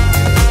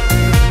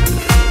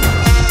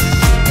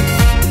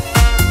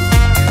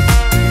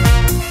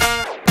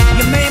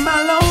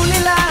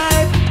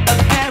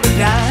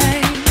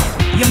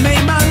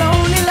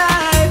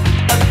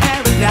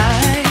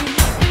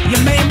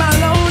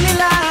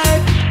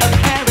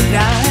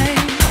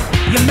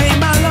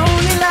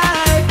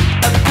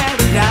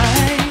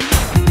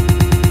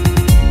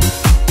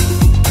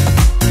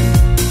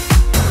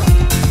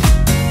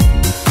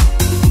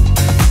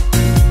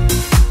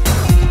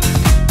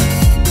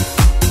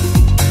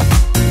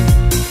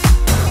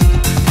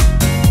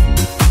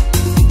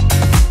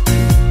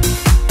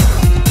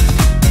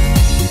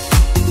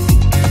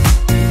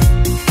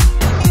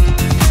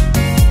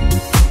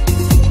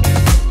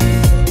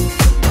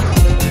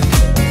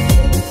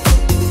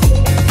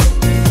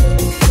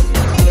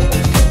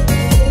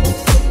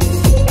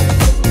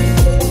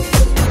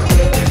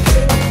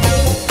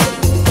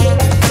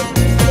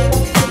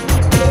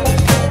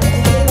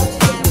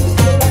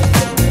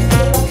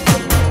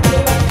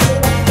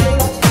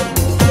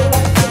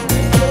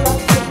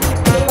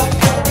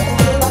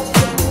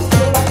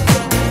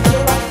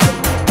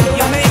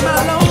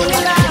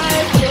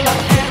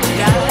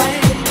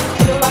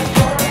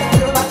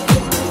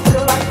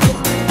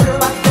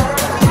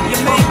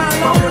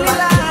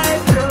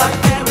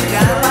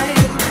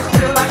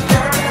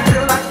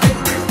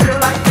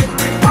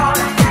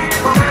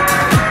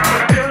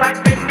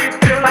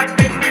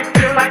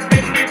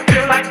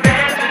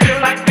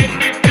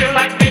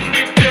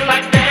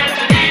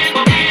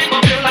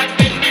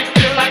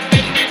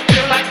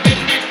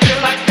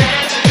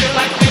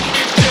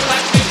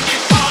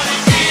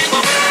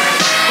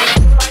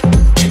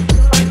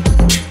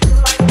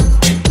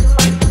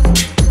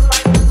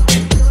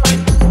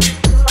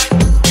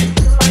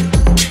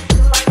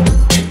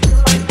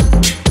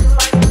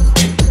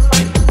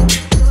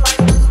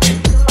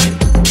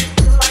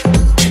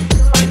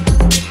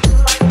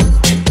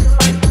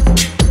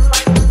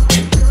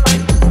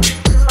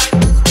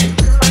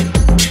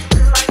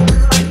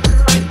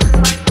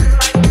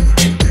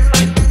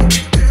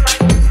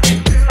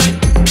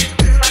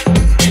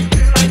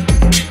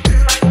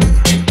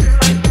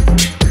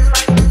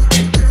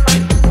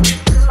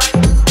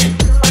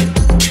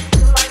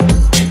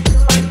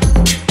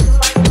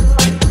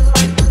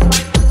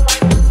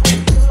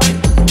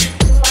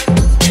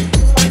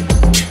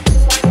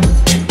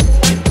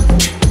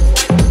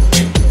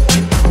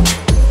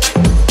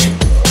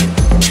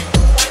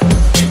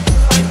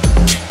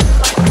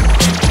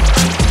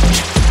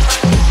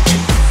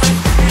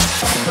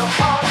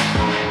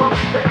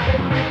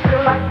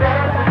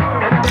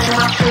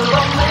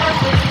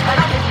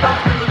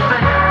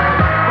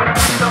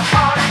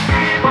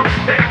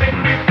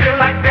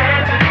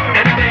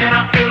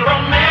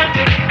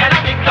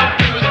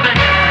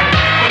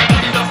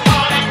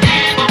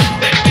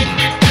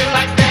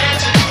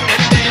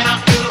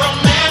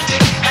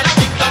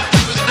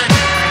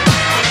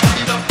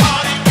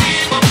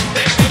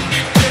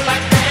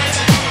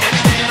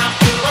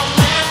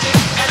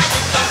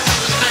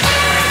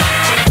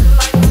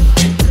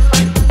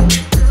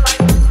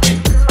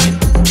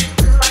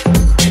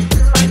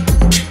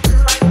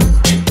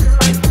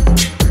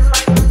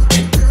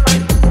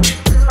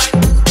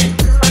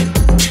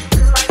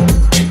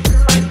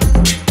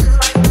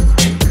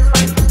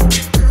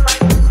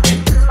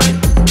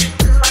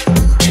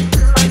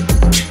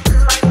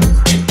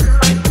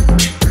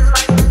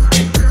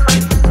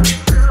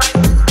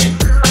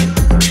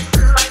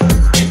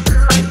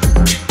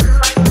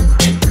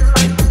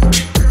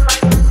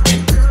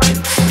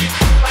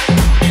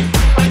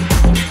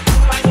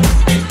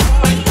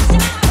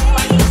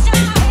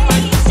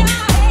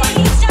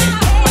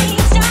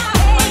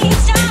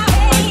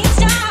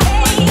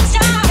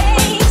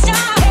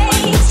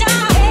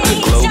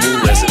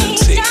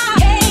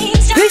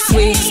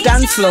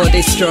 Floor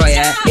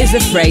Destroyer is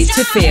Afraid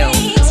to Feel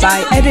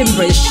by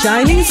Edinburgh's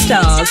shining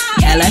stars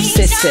LF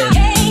System.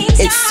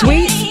 It's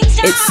sweet,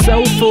 it's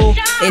soulful,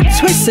 it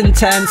twists and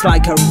turns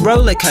like a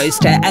roller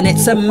coaster, and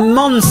it's a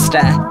monster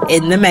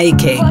in the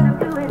making.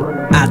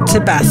 Add to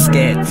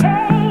basket.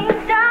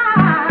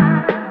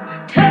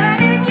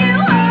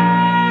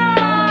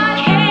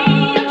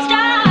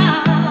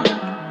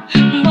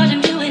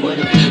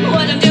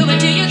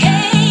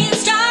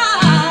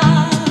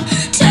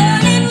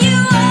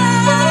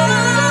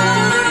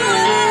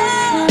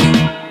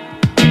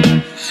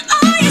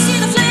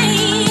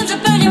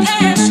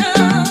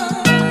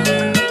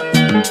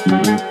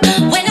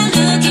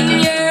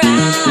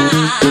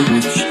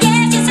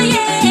 Yes,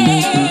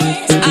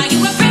 yes, are you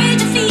afraid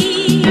to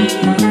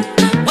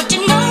feel what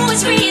you know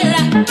is real?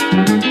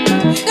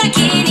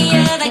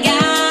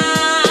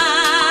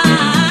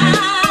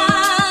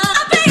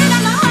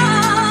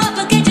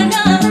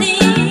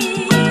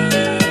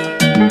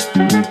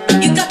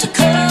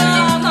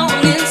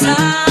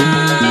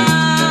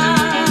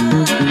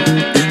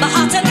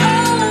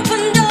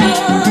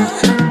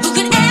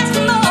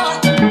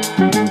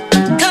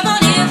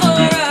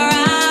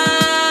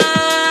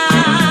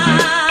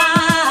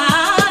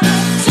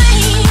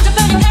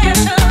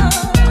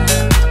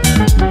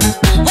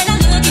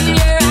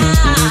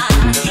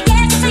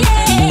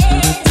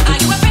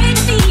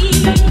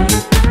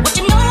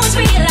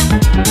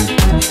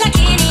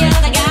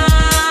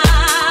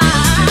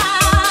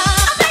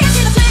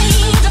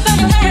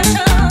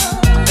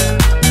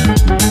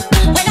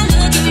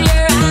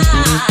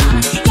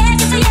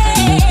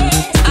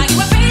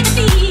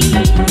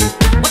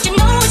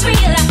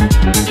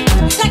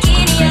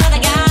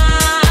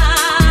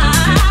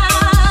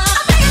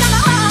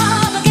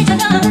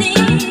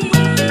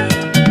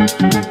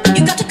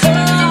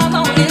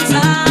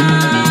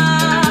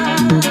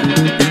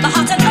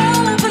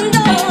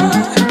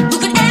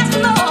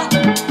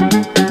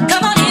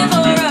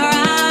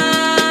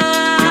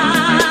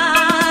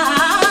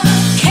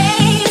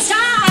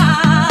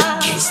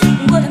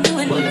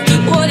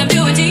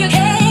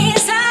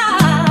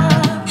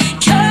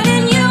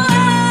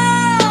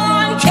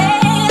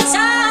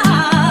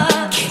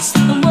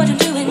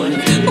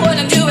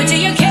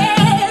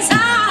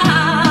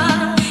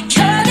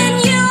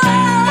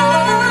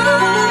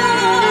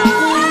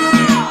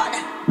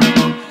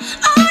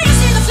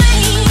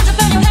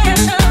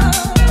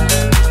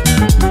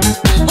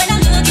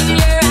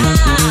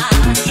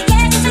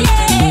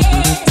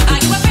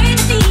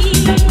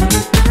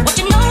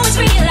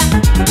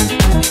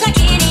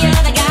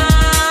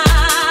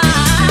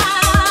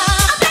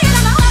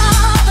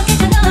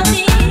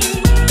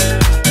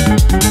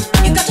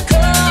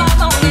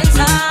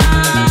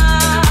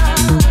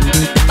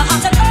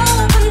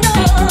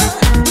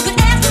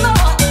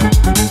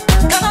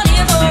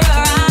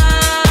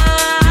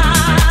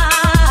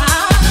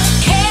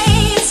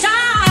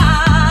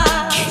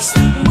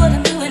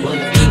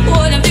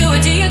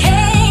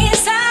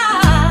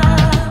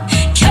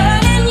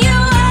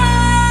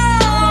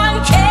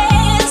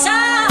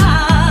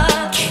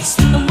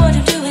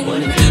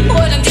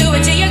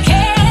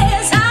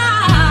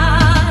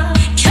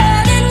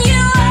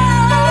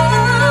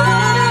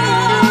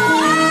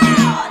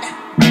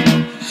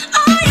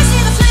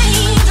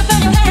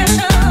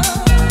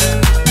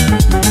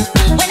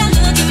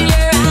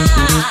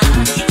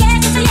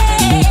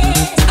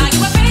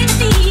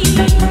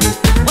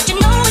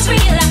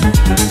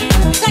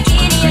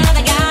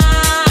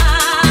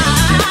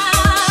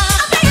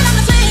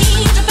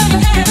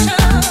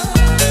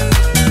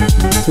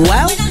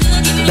 Well,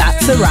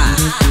 that's a wrap.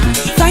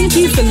 Thank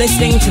you for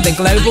listening to the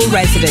Global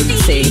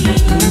Residency.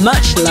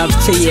 Much love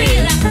to you.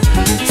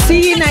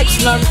 See you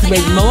next month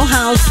with more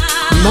house,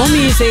 more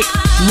music,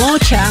 more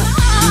chat,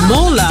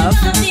 more love,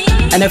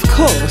 and of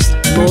course,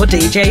 more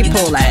DJ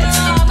Paulette.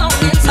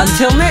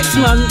 Until next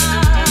month,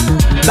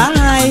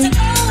 bye.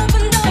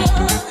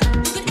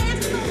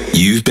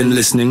 You've been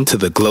listening to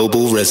the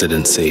Global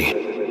Residency.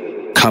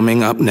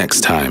 Coming up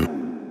next time,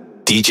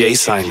 DJ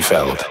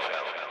Seinfeld.